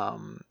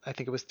 I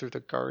think it was through the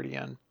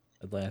Guardian.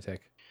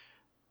 Atlantic.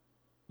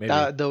 Maybe.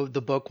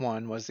 The book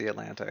one was the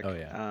Atlantic. Oh,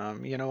 yeah.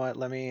 You know what?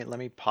 Let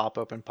me pop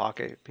open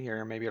Pocket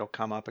here. Maybe it'll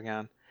come up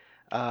again.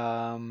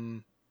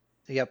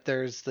 Yep.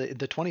 There's the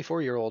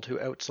 24-year-old who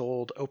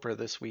outsold Oprah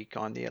this week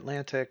on the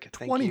Atlantic.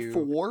 Thank you.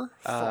 24?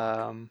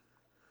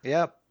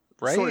 Yep.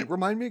 Right. Sorry,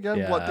 remind me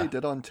again what Yeah. they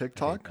did on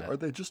TikTok. that. Are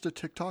they just a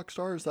TikTok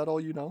star? Is that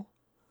all you know?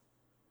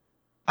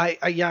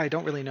 I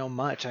don't really know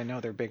much. I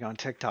know they're big on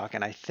TikTok,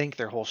 and I think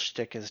their whole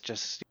shtick is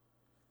just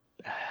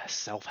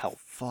self-help.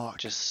 Fuck.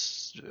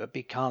 Just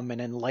become an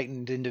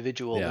enlightened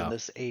individual Yeah. in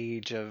this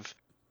age of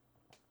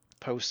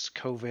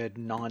post-COVID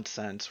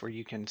nonsense where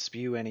you can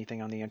spew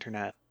anything on the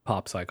internet.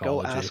 Pop Go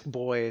psychology. ask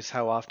boys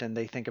how often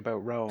they think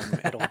about Rome.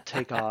 It'll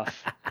take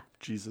off.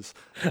 Jesus.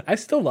 I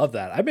still love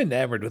that. I'm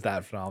enamored with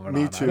that phenomenon.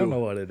 Me I too. don't know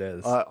what it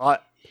is.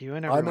 You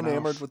and I'm everyone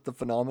enamored else. with the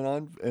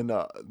phenomenon in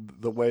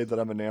the way that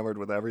I'm enamored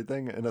with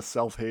everything, in a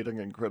self-hating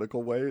and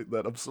critical way.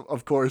 That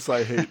of course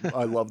I hate.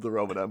 I love the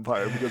Roman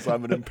Empire because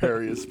I'm an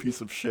imperious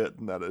piece of shit,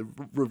 and that it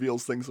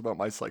reveals things about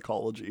my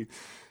psychology.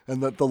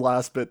 And that the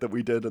last bit that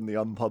we did in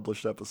the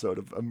unpublished episode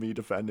of me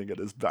defending it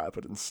is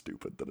vapid and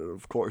stupid.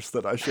 Of course,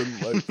 that I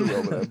shouldn't like the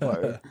Roman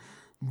Empire.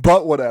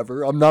 But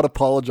whatever, I'm not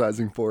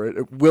apologizing for it.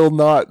 It will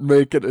not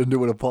make it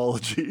into an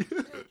apology.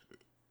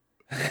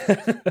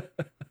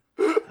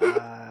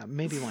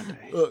 Maybe one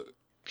day.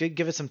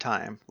 Give it some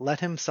time. Let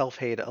him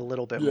self-hate a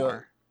little bit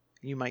more.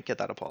 You might get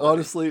that apology.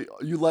 Honestly,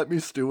 you let me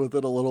stew with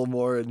it a little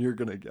more and you're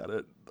gonna get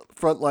it.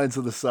 Front lines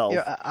of the self.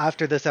 Yeah,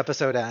 after this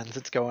episode ends,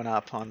 it's going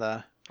up on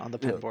the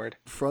pin board.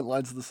 Front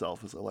lines of the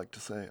self, as I like to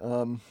say.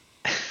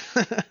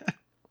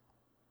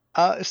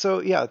 So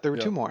yeah, there were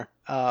two more.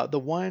 The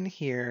one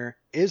here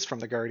is from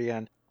the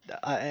Guardian,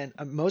 and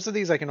most of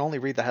these I can only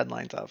read the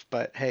headlines of.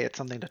 But hey, it's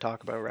something to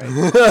talk about, right?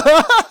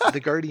 The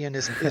Guardian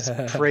is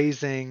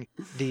praising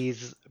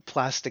these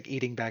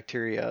plastic-eating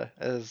bacteria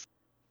as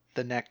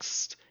the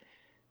next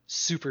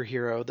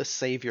superhero, the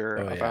savior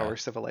of our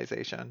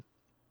civilization.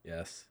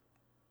 Yes.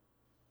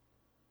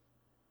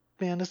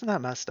 Man, isn't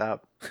that messed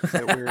up?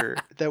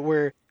 that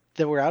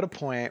we're at a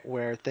point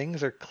where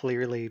things are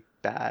clearly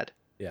bad.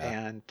 Yeah.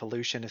 And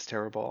pollution is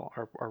terrible.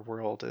 Our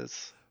world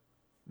is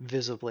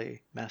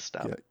visibly messed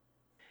up. Yeah.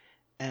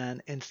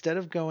 And instead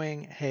of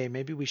going, hey,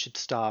 maybe we should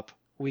stop,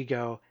 we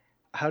go,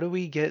 how do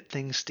we get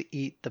things to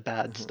eat the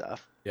bad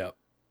stuff? Yep.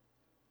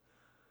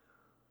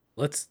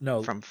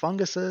 From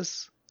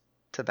funguses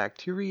to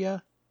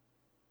bacteria.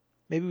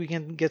 Maybe we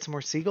can get some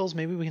more seagulls.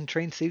 Maybe we can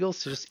train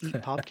seagulls to just eat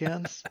pop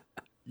cans.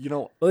 You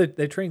know, well,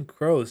 they trained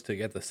crows to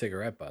get the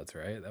cigarette butts,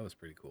 right? That was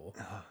pretty cool.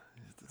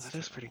 That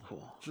is pretty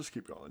cool. Just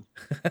keep going.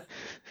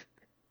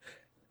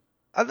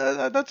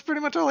 That's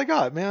pretty much all I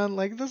got, man.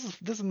 Like this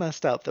is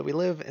messed up that we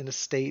live in a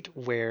state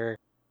where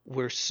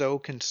we're so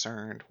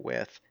concerned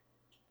with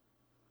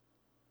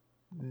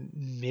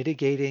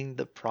mitigating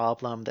the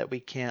problem that we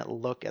can't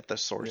look at the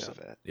source of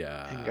it.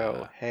 Yeah. And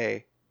go,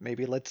 hey,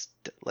 maybe let's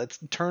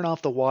turn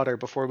off the water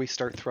before we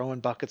start throwing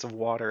buckets of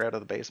water out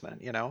of the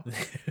basement, you know?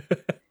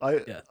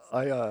 I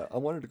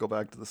wanted to go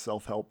back to the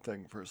self-help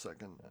thing for a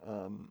second.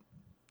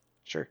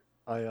 Sure.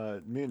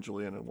 Me and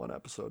Julian in one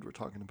episode were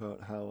talking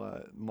about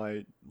how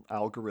my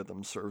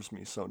algorithm serves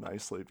me so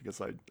nicely because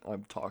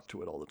I'm talked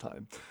to it all the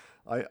time.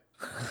 I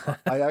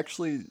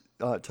actually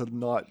to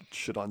not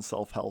shit on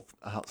self-help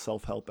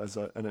as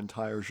an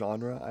entire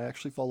genre. I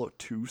actually follow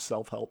two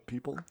self-help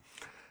people,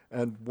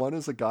 and one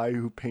is a guy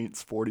who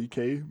paints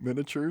 40K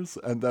miniatures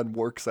and then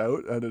works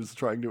out and is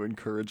trying to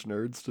encourage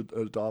nerds to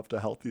adopt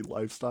a healthy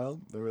lifestyle.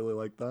 I really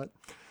like that.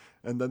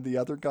 And then the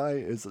other guy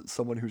is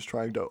someone who's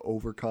trying to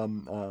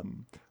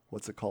overcome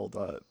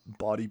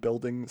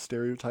bodybuilding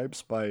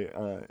stereotypes by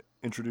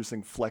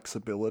introducing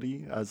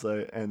flexibility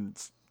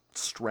and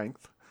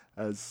strength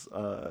as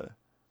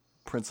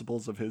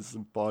principles of his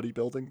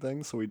bodybuilding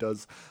thing. So he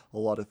does a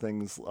lot of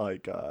things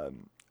like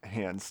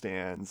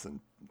handstands and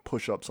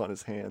push-ups on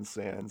his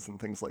handstands and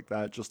things like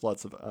that. Just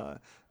lots of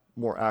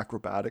more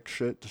acrobatic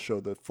shit to show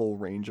the full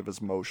range of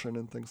his motion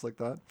and things like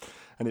that.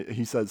 And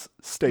he says,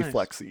 "Stay Nice.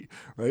 flexy,"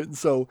 right? And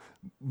so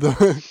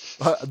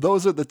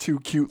those are the two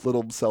cute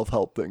little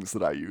self-help things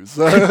that I use.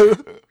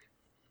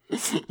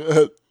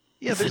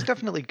 Yeah, there's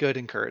definitely good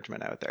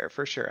encouragement out there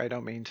for sure. I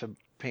don't mean to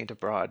paint a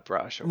broad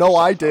brush. Over No,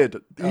 I self-help.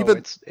 did. Oh, Even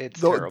it's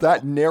though terrible.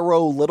 that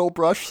narrow little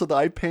brush that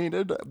I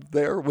painted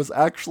there was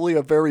actually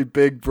a very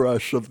big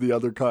brush of the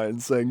other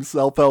kind, saying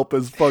self-help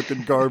is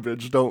fucking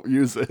garbage. Don't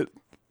use it.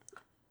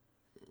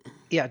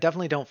 Yeah,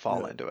 definitely don't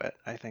fall into it.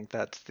 I think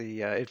that's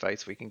the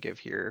advice we can give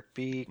here.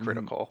 Be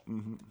critical.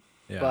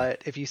 Yeah.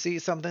 But if you see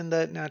something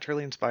that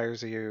naturally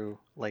inspires you,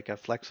 like a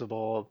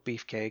flexible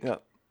beefcake, Yeah.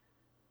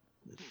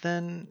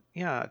 then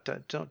yeah,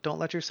 don't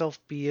let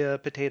yourself be a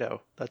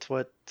potato. That's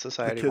what The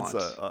society kid's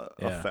wants. a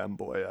Yeah.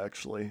 femboy,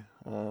 actually.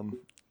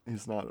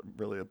 He's not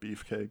really a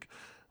beefcake.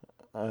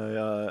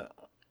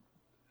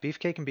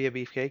 Beefcake can be a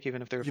beefcake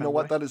even if they're a You know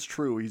what? femboy. That is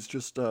true. He's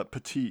just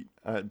petite.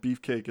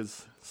 Beefcake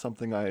is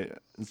something I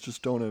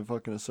just don't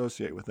fucking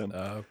associate with him.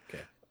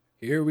 Okay.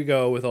 Here we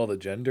go with all the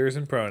genders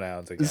and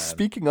pronouns again.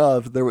 Speaking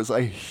of, there was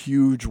a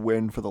huge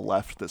win for the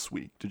left this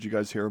week. Did you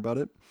guys hear about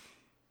it?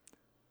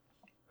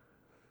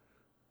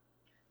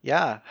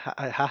 Yeah,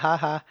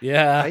 ha.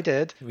 Yeah. I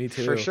did. Me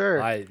too. For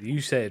sure. You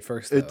say it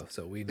first, though,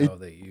 so we know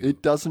that you.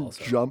 It doesn't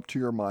also. jump to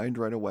your mind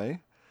right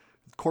away.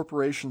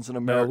 Corporations in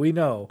America. No, we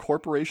know.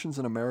 Corporations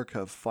in America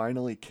have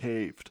finally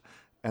caved,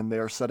 and they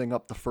are setting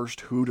up the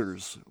first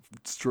Hooters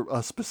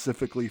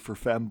specifically for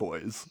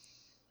femboys.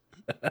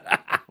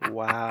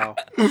 Wow.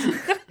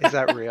 Is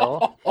that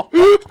real? Are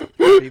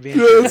you being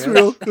Yeah, serious? it's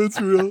real.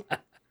 It's real.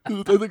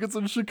 I think it's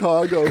in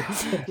Chicago.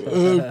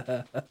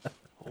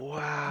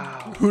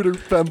 Wow.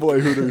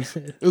 Femboy Hooters.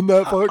 Isn't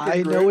that fucking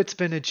I great? know it's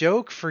been a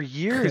joke for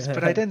years,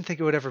 but I didn't think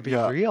it would ever be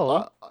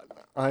real.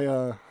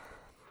 I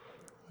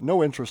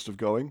no interest of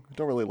going. I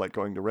don't really like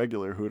going to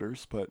regular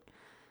Hooters, but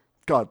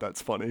God, that's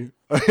funny.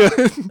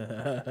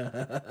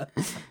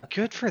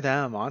 Good for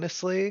them,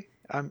 honestly.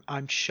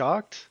 I'm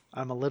shocked.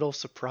 I'm a little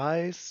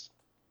surprised.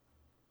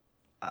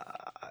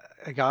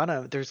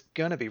 There's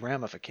gonna be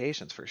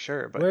ramifications for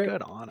sure, but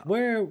good on them.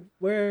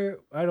 Where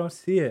I don't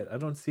see it. I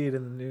don't see it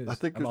in the news. I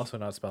think I'm it's- also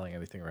not spelling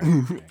anything right.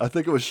 I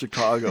think it was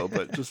Chicago,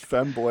 but just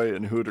femboy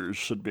and Hooters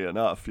should be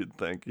enough, you'd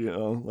think,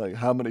 Like,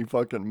 how many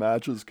fucking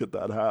matches could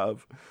that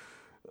have?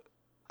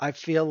 I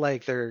feel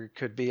like there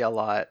could be a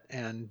lot,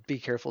 and be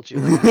careful,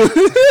 Julian.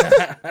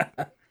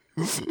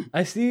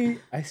 I see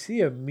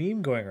a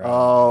meme going around.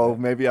 Oh,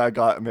 maybe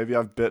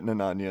I've bitten an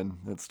onion.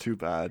 That's too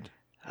bad.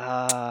 We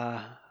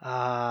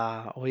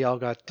all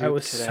got duped I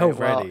was today. so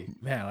Well, ready.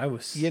 Man, I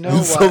was you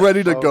know So what,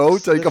 ready to go,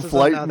 folks? take a This is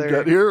flight another- and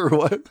get here, or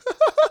what?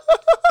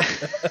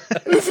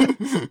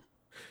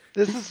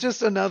 This is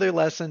just another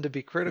lesson to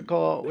be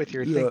critical with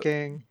your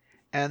thinking,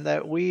 and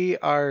that we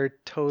are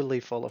totally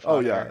full of hot Oh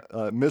yeah,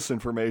 air.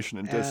 misinformation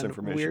and And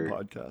disinformation we're-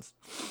 podcast.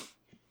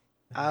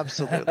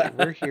 Absolutely.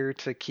 We're here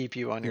to keep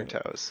you on your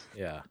toes.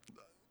 yeah.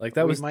 Like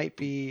that we was might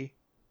be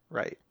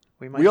right.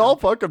 We might We all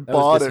not. fucking that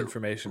was bought it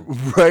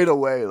disinformation. right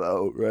away,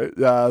 though, right?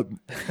 Yeah.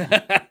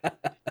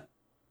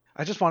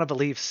 I just want to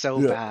believe so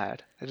Yeah.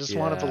 bad. I just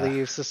want to Yeah.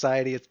 believe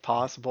society is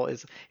possible,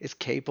 is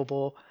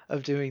capable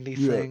of doing these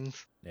Yeah.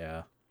 things.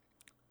 Yeah.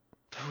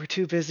 But we're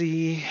too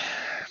busy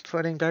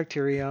putting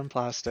bacteria on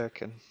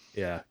plastic and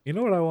Yeah. You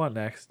know what I want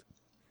next?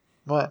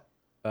 what?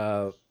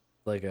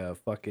 Like a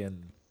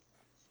fucking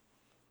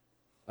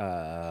what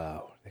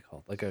are they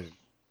called? Like a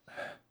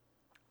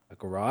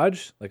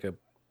garage, like a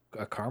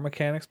car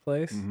mechanics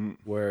place Mhm.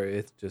 where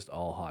it's just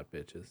all hot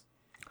bitches.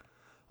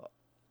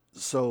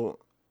 So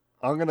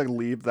I'm gonna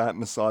leave that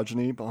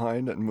misogyny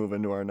behind and move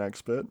into our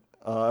next bit.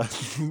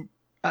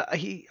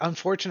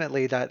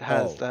 Unfortunately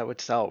that would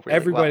sell really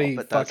Everybody well,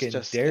 but that's fucking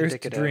just dares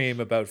indicative. to dream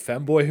about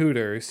femboy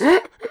Hooters,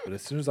 but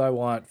as soon as I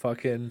want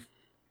fucking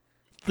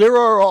There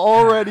are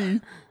already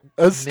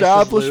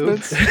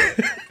establishments.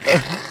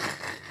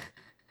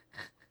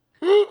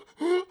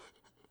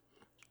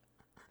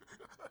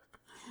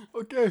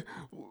 Okay,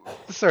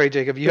 Sorry,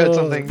 Jacob, you had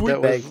something we-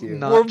 that was thank you.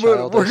 not we're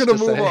childish gonna to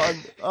move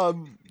say.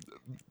 on.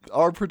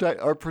 Our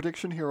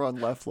prediction here on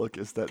Left Look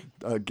is that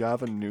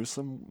Gavin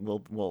Newsom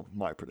well,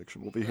 my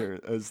prediction will be here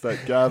is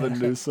that Gavin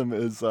Newsom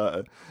is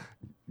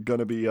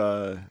gonna be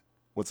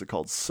what's it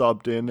called,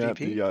 subbed in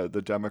VP? at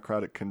the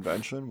Democratic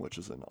Convention, which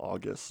is in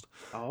August.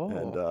 Oh,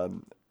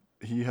 And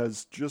he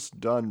has just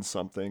done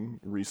something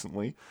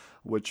recently,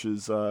 which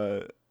is,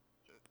 to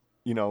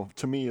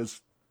me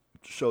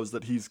shows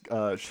that he's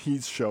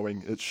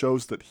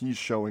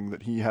showing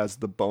that he has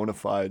the bona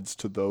fides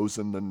to those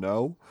in the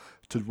know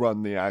to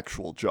run the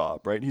actual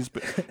job, right? He's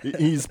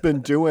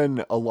been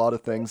doing a lot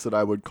of things that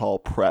I would call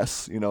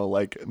press,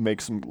 like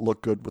makes him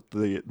look good with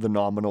the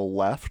nominal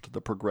left,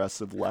 the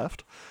progressive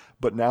left,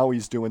 but now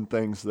he's doing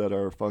things that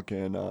are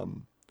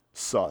fucking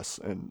sus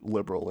and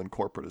liberal and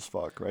corporate as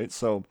fuck, right?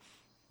 So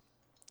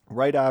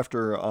right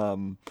after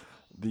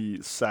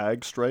the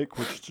SAG strike,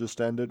 which just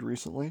ended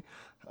recently,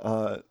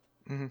 right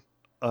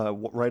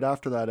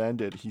after that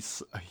ended, he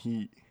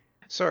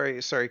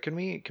sorry. Can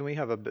we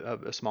have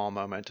a small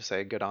moment to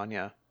say good on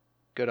ya?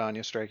 Good on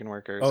you, striking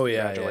workers. Oh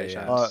yeah,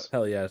 Congratulations.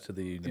 hell yeah to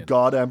the union.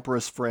 God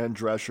Empress Fran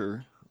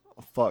Drescher.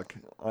 Fuck.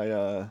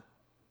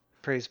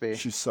 Praise be.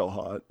 She's so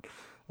hot.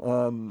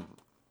 Who?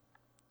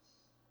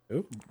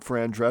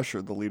 Fran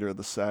Drescher, the leader of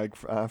the SAG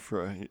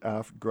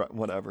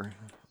whatever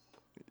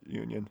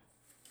union.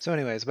 So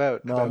anyways,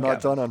 about No, I'm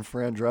not Kevin. done on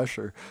Fran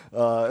Drescher.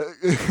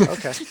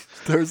 Okay.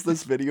 There's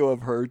this video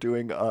of her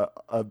doing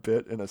a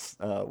bit in a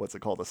what's it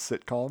called, a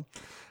sitcom,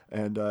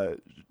 and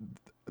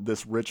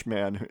this rich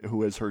man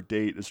who is her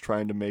date is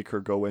trying to make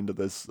her go into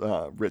this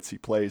ritzy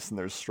place, and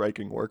there's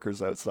striking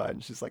workers outside,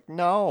 and she's like,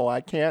 "No,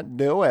 I can't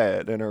do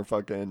it," in her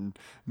fucking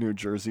New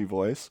Jersey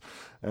voice,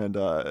 and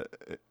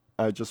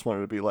I just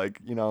wanted to be like,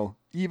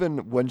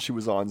 even when she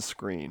was on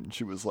screen,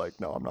 she was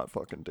like, "No, I'm not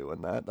fucking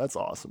doing that." That's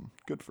awesome.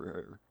 Good for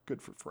her.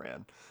 Good for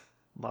Fran.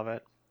 Love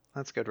it.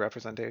 That's good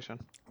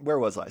representation. Where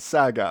was I?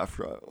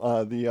 SAG-AFTRA.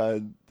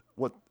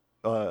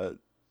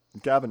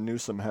 Gavin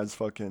Newsom has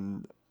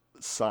fucking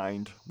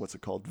signed, what's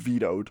it called?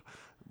 Vetoed.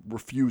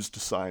 Refused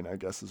to sign, I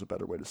guess is a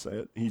better way to say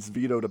it. He's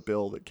vetoed a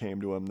bill that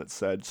came to him that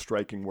said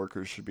striking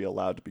workers should be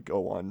allowed to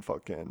go on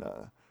fucking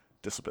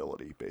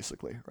disability,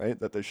 basically, right?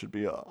 That they should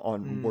be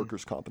on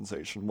workers'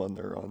 compensation when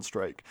they're on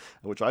strike,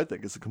 which I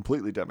think is a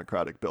completely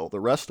democratic bill. The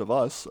rest of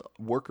us,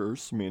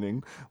 workers,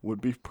 meaning,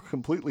 would be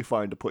completely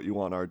fine to put you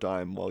on our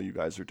dime while you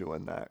guys are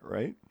doing that,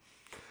 right?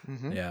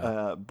 Mm-hmm.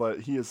 Yeah.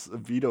 But he has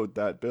vetoed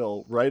that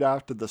bill right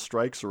after the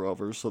strikes are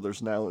over, so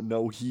there's now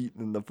no heat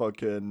in the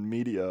fucking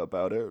media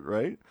about it,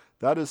 right?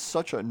 That is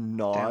such a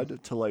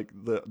nod to like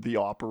the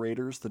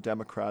operators, the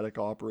Democratic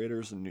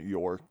operators in New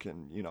York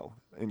and,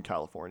 in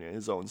California,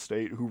 his own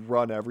state, who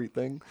run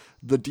everything.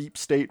 The deep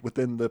state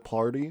within the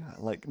party,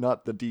 like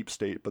not the deep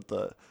state, but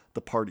the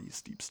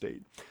party's deep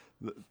state.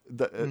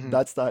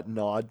 That's that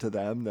nod to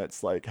them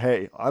that's like,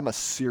 hey, I'm a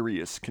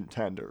serious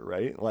contender,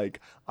 right?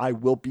 Like, I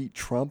will beat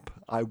Trump.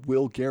 I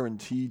will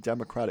guarantee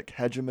democratic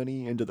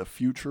hegemony into the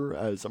future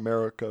as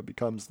America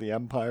becomes the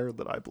empire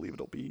that I believe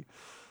it'll be,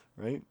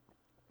 right?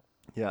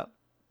 Yeah.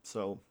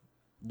 So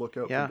look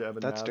out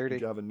for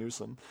Gavin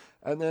Newsom.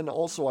 And then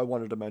also I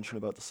wanted to mention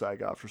about the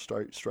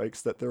SAG-AFTRA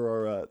strikes that there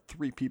are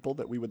 3 people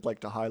that we would like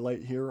to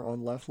highlight here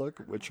on Left Look,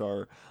 which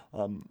are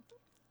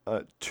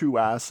 2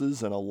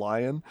 asses and a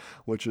lion,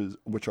 which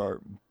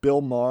are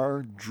Bill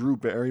Maher, Drew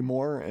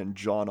Barrymore, and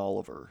John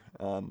Oliver.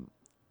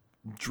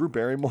 Drew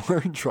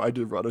Barrymore tried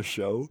to run a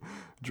show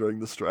during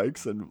the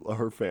strikes, and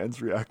her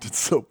fans reacted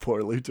so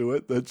poorly to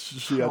it that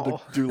she had to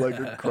do like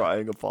a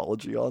crying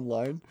apology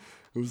online.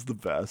 It was the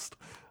best.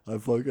 I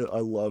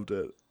loved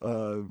it.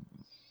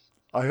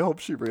 I hope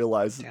she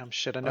realizes. Damn,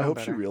 shoulda I known hope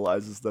better. she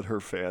realizes that her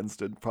fans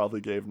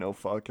probably gave no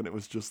fuck, and it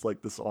was just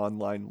like this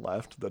online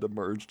left that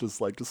emerged as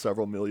like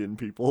several million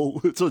people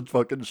to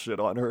fucking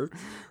shit on her,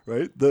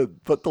 right?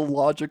 But the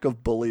logic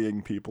of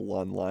bullying people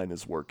online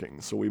is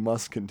working, so we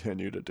must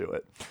continue to do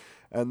it.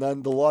 And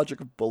then the logic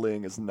of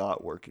bullying is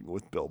not working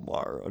with Bill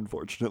Maher,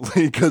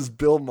 unfortunately, because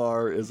Bill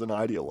Maher is an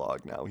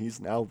ideologue now.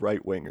 He's now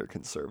right-wing or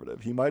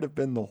conservative. He might have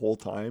been the whole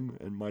time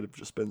and might have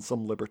just been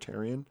some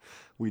libertarian.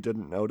 We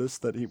didn't notice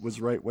that he was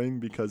right-wing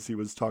because he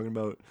was talking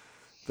about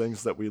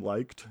things that we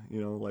liked,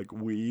 like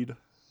weed,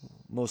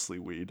 mostly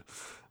weed.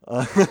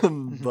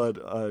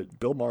 But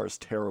Bill Maher is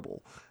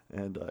terrible.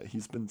 And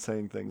he's been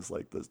saying things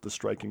like the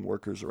striking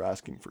workers are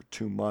asking for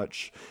too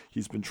much.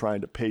 He's been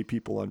trying to pay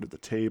people under the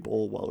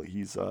table while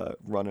he's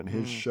running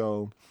his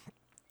show.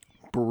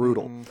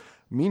 Brutal.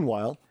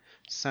 Meanwhile...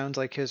 Sounds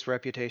like his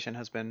reputation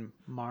has been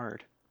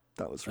marred.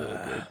 That was really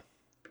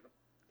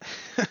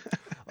good.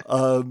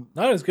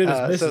 Not as good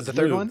as so Mrs. the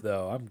third Lube, one?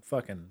 though. I'm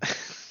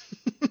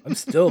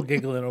still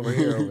giggling over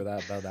here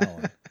about that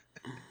one.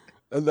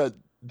 And that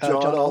John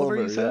Oliver, Oliver,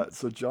 you said? yeah.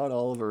 So John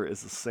Oliver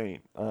is a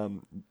saint.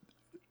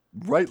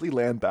 Rightly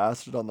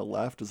lambasted on the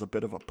left as a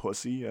bit of a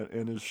pussy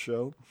in his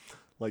show,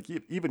 like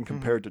even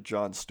compared to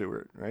Jon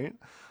Stewart, right?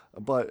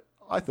 But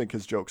I think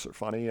his jokes are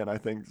funny, and I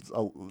think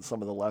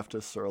some of the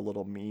leftists are a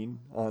little mean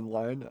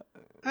online.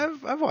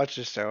 I've watched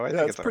his show. I Yeah,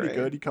 think it's pretty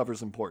good. He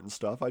covers important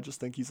stuff. I just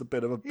think he's a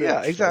bit of a bitch.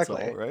 Yeah, exactly.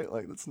 That's all, right?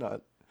 Like it's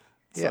not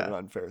an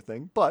unfair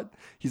thing. But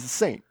he's a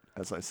saint,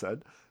 as I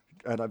said.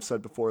 And I've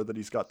said before that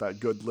he's got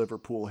that good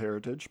Liverpool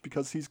heritage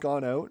because he's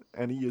gone out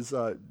and he is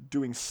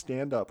doing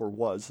stand-up, or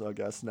was, I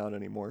guess, not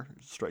anymore,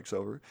 strike's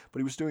over, but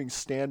he was doing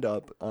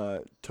stand-up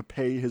to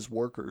pay his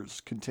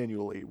workers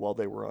continually while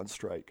they were on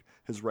strike,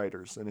 his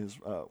writers in his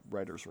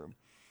writer's room.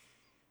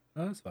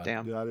 Oh, that's fine.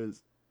 Damn.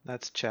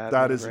 That's Chad.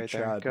 That is right a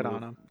Chad there. Good move,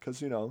 on him.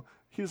 because,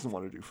 he doesn't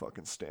want to do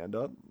fucking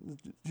stand-up.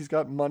 He's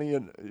got money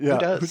and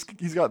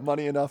he's got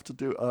money enough to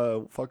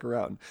do fuck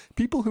around.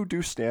 People who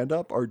do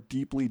stand-up are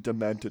deeply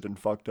demented and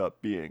fucked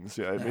up beings.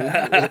 You know what I mean?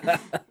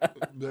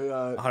 They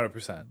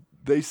 100%.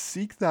 They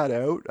seek that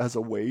out as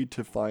a way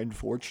to find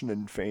fortune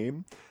and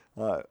fame,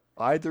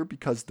 either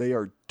because they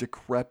are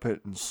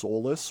decrepit and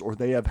soulless, or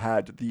they have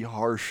had the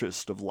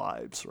harshest of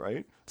lives.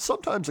 Right?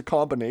 Sometimes a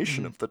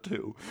combination of the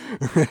two.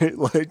 Right?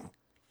 Like,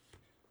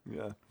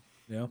 yeah.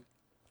 Yeah.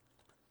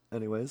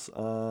 Anyways,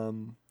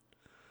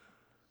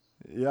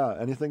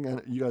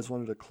 anything you guys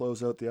wanted to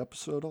close out the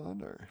episode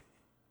on, or?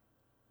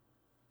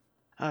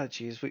 Oh,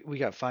 geez, we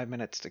got 5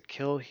 minutes to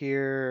kill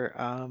here.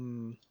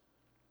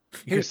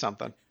 Here's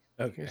something.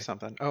 Okay. Here's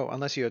something. Oh,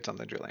 unless you had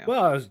something, Julian.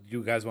 Well,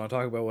 you guys want to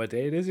talk about what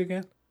day it is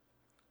again?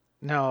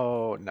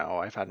 No,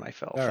 I've had my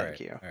fill. All Thank right.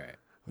 you. All right.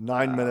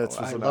 9 minutes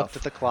was I enough. looked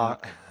at the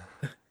clock.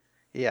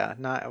 Yeah,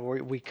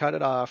 we cut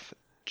it off.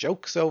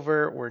 Joke's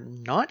over. We're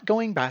not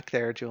going back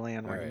there,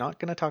 Julian. We're not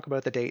going to talk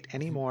about the date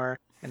anymore.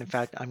 And in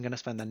fact, I'm going to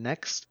spend the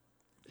next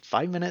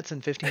 5 minutes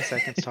and 15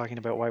 seconds talking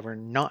about why we're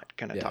not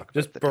going to talk about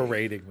just the date.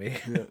 berating me.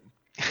 Yeah.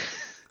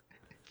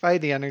 If I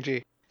had the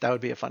energy, that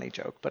would be a funny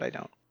joke, but I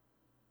don't.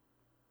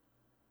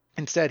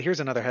 Instead,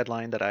 here's another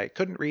headline that I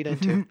couldn't read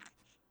into.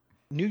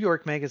 New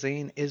York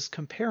Magazine is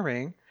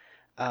comparing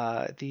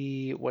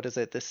the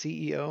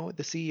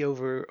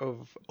CEO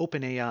of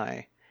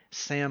OpenAI,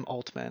 Sam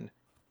Altman,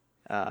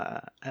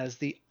 as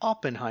the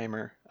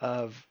Oppenheimer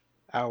of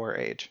our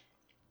age.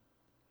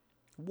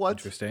 What?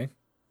 Interesting.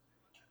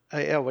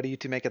 Yeah, what do you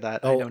two make of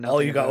that? Oh, I know nothing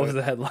all you got about was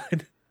the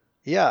headline.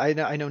 Yeah, I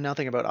know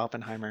nothing about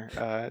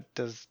Oppenheimer.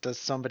 Does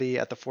somebody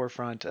at the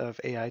forefront of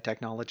AI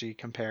technology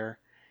compare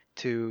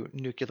to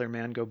Nuclear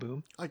Man Go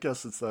Boom? I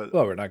guess it's that.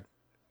 Well, we're not.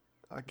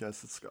 I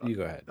guess it's. You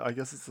go ahead. I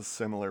guess it's a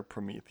similar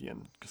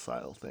Promethean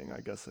style thing.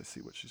 I guess I see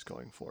what she's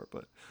going for,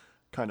 but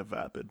kind of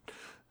vapid.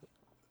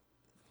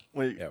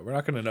 Wait. Yeah, we're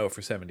not going to know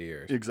for 70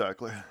 years.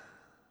 Exactly.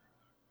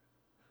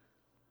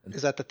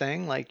 Is that the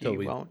thing? Like So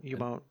you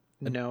won't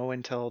know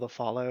until the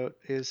fallout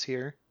is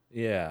here?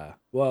 Yeah.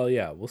 Well,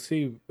 yeah. We'll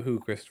see who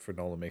Christopher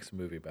Nolan makes a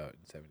movie about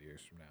in 70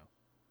 years from now.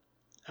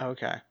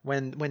 Okay.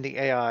 When the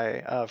AI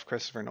of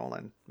Christopher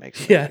Nolan makes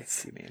a movie,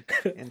 Yes. you mean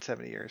in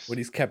 70 years? When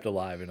he's kept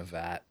alive in a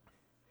vat.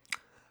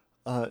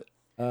 Yeah.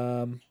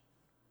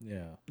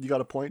 You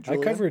got a point,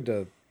 Julian? I covered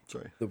the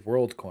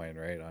world coin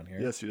right on here.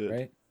 Yes, you did.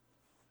 Right?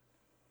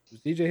 Was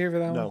DJ here for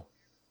that No.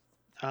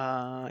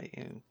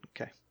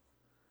 Okay.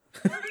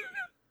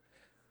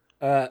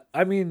 one?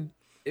 I mean,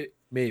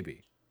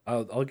 maybe.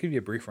 I'll give you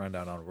a brief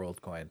rundown on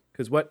WorldCoin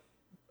because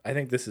I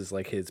think this is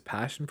like his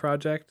passion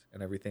project,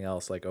 and everything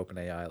else like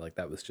OpenAI, like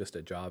that was just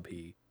a job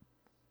he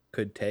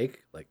could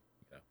take, like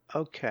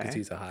Okay. because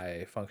he's a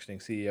high functioning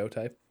CEO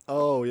type.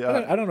 Oh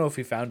yeah. I don't know if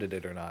he founded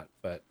it or not,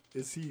 but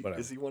Is he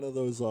whatever. is he one of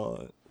those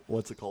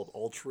what's it called,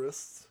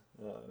 altruists?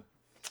 What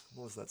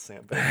was that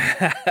Sam?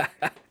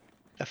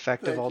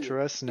 Effective Thank you.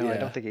 altruist? No, I Yeah.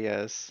 don't think he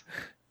is.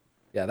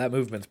 Yeah, that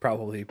movement's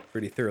probably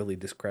pretty thoroughly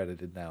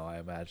discredited now, I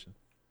imagine,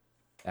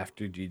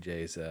 after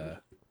GJ's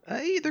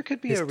There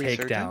could be his a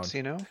resurgence,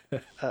 takedown.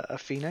 a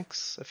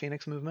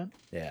phoenix movement.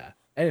 Yeah.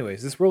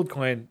 Anyways, this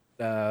WorldCoin,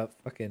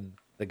 fucking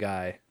the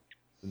guy,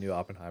 the new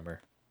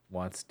Oppenheimer,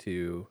 wants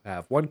to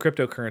have one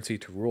cryptocurrency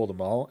to rule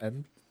them all,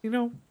 and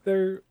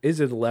there is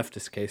a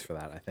leftist case for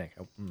that. I think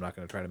I'm not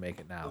going to try to make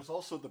it now. There's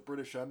also the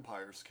British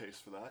Empire's case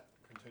for that.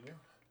 Continue.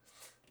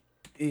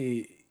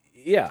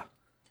 Yeah,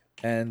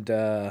 and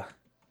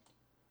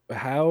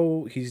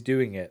how he's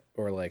doing it,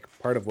 or like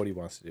part of what he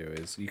wants to do,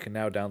 is you can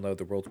now download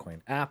the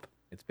WorldCoin app.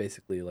 It's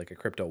basically like a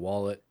crypto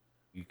wallet.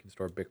 You can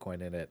store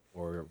Bitcoin in it,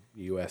 or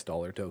US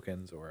dollar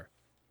tokens, or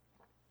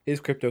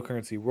his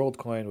cryptocurrency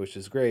WorldCoin, which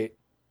is great.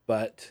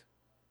 But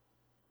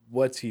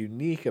what's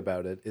unique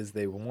about it is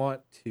they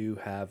want to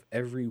have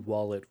every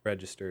wallet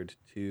registered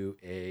to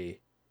a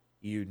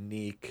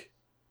unique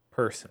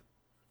person,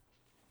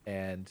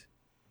 and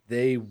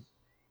they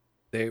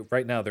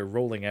right now they're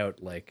rolling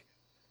out like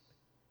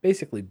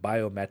basically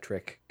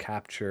biometric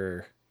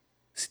capture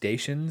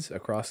stations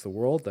across the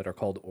world that are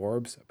called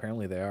orbs.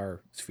 Apparently they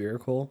are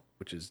spherical,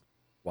 which is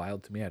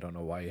wild to me. I don't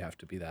know why you have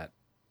to be that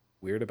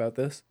weird about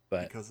this,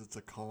 but Because it's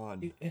a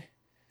con.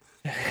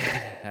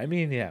 I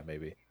mean, yeah,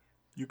 maybe.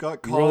 You got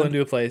You roll conned.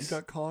 into a place. You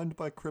got conned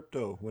by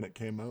crypto when it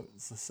came out.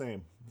 It's the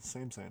same.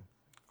 Same.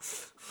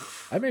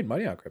 I made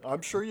money on crypto.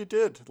 I'm sure you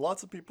did.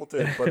 Lots of people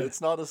did, but it's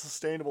not a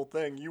sustainable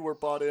thing. You were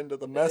bought into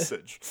the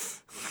message.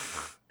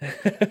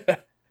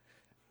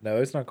 No,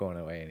 it's not going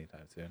away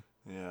anytime soon.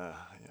 Yeah.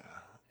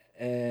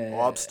 Obstinate.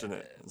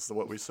 Obstinate is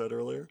what we said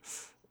earlier.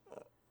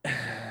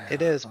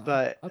 It is,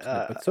 but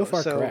so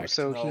far correct.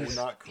 So No, he's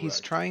not he's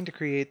correct. trying to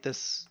create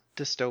this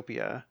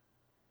dystopia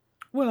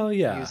Well,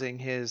 yeah. using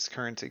his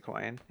currency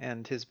coin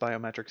and his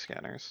biometric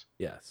scanners.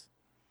 Yes.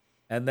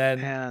 And then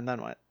And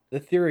then what? the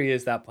theory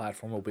is that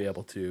platform will be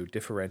able to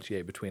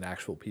differentiate between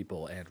actual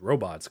people and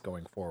robots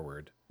going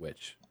forward,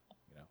 which,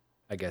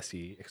 I guess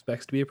he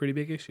expects to be a pretty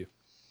big issue.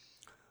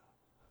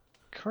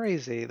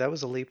 Crazy. That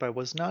was a leap I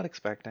was not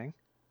expecting.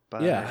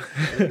 But Yeah.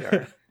 here we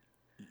are.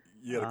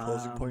 You had a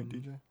closing point,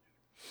 DJ?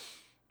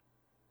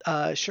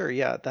 Sure,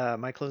 yeah.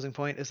 My closing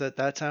point is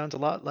that sounds a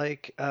lot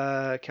like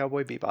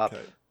Cowboy Bebop,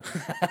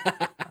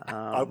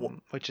 Okay.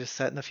 which is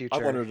set in the future. I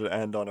wanted to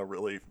end on a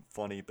really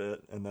funny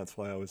bit, and that's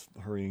why I was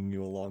hurrying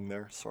you along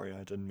there. Sorry,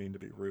 I didn't mean to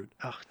be rude.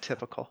 Oh,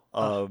 typical.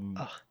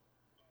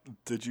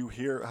 Did you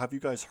have you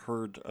guys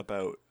heard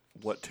about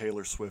what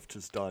Taylor Swift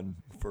has done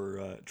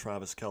for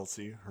Travis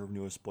Kelce, her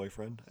newest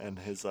boyfriend, and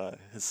his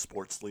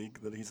sports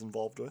league that he's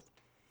involved with?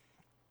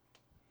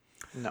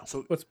 No.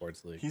 So What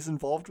sports league? he's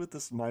involved with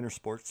this minor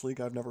sports league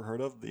I've never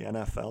heard of, the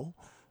NFL,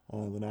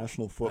 the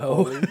National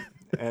Football League,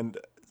 and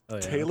Oh,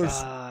 yeah.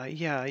 Taylor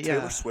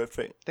Yeah. Swift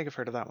I think I've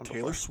heard of that one Taylor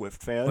before.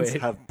 Swift fans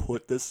Wait. have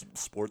put this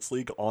sports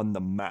league on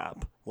the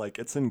map. Like,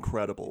 it's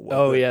incredible.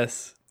 Oh,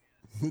 yes.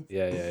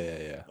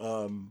 Yeah.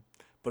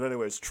 But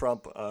anyways,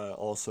 Trump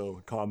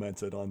also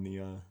commented on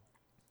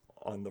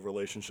the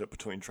relationship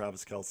between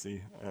Travis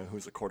Kelce,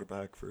 who's a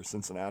quarterback for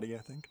Cincinnati, I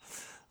think,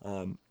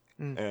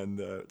 and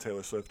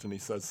Taylor Swift, and he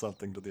says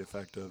something to the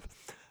effect of,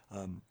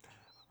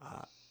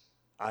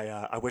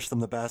 I wish them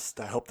the best.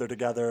 I hope they're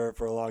together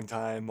for a long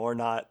time, or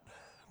not.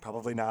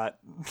 Probably not.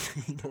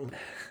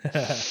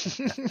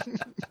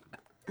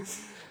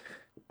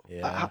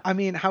 Yeah. I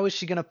mean, how is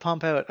she going to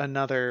pump out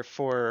another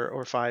 4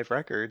 or 5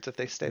 records if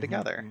they stay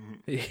together?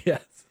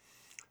 Yes.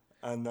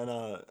 And then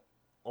I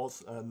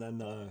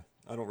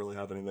don't really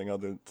have anything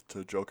other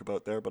to joke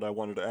about there, but I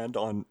wanted to end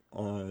on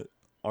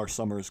our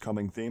summer is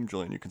coming theme.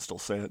 Julian, you can still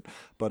say it,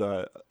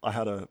 but I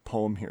had a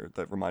poem here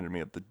that reminded me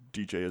of the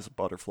DJ is a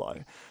butterfly.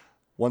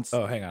 Once.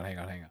 Oh, hang on.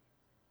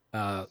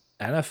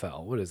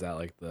 NFL, what is that,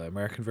 like the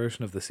American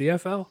version of the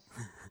CFL?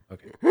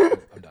 Okay,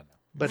 I'm done now.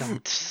 But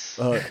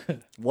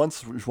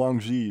Once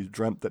Zhuangzi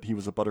dreamt that he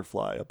was a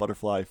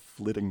butterfly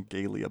flitting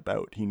gaily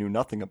about. He knew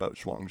nothing about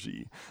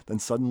Zhuangzi. Then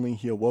suddenly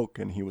he awoke,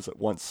 and he was at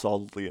once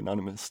solidly and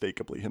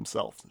unmistakably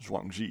himself,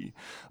 Zhuangzi.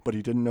 But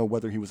he didn't know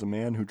whether he was a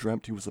man who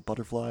dreamt he was a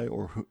butterfly,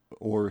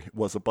 or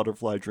was a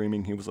butterfly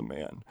dreaming he was a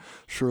man.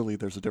 Surely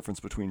there's a difference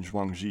between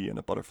Zhuangzi and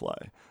a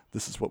butterfly.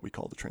 This is what we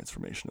call the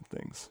transformation of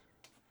things.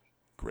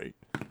 Great.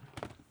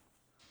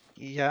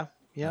 yeah,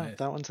 Nice.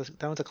 that one's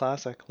a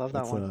classic. Love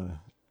that one.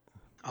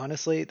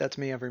 Honestly, that's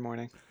me every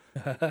morning.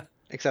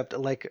 except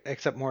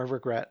more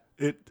regret.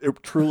 It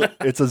truly,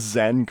 it's a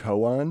Zen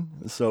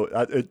koan, so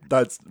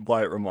that's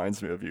why it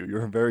reminds me of you.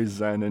 You're a very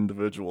Zen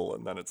individual,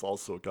 and then it's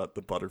also got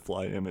the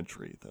butterfly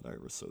imagery that I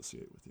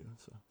associate with you.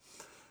 So,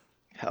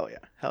 Hell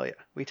yeah,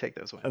 we take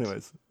those wins.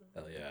 anyways,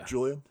 Hell yeah.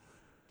 Julian.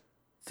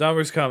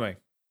 Summer's coming.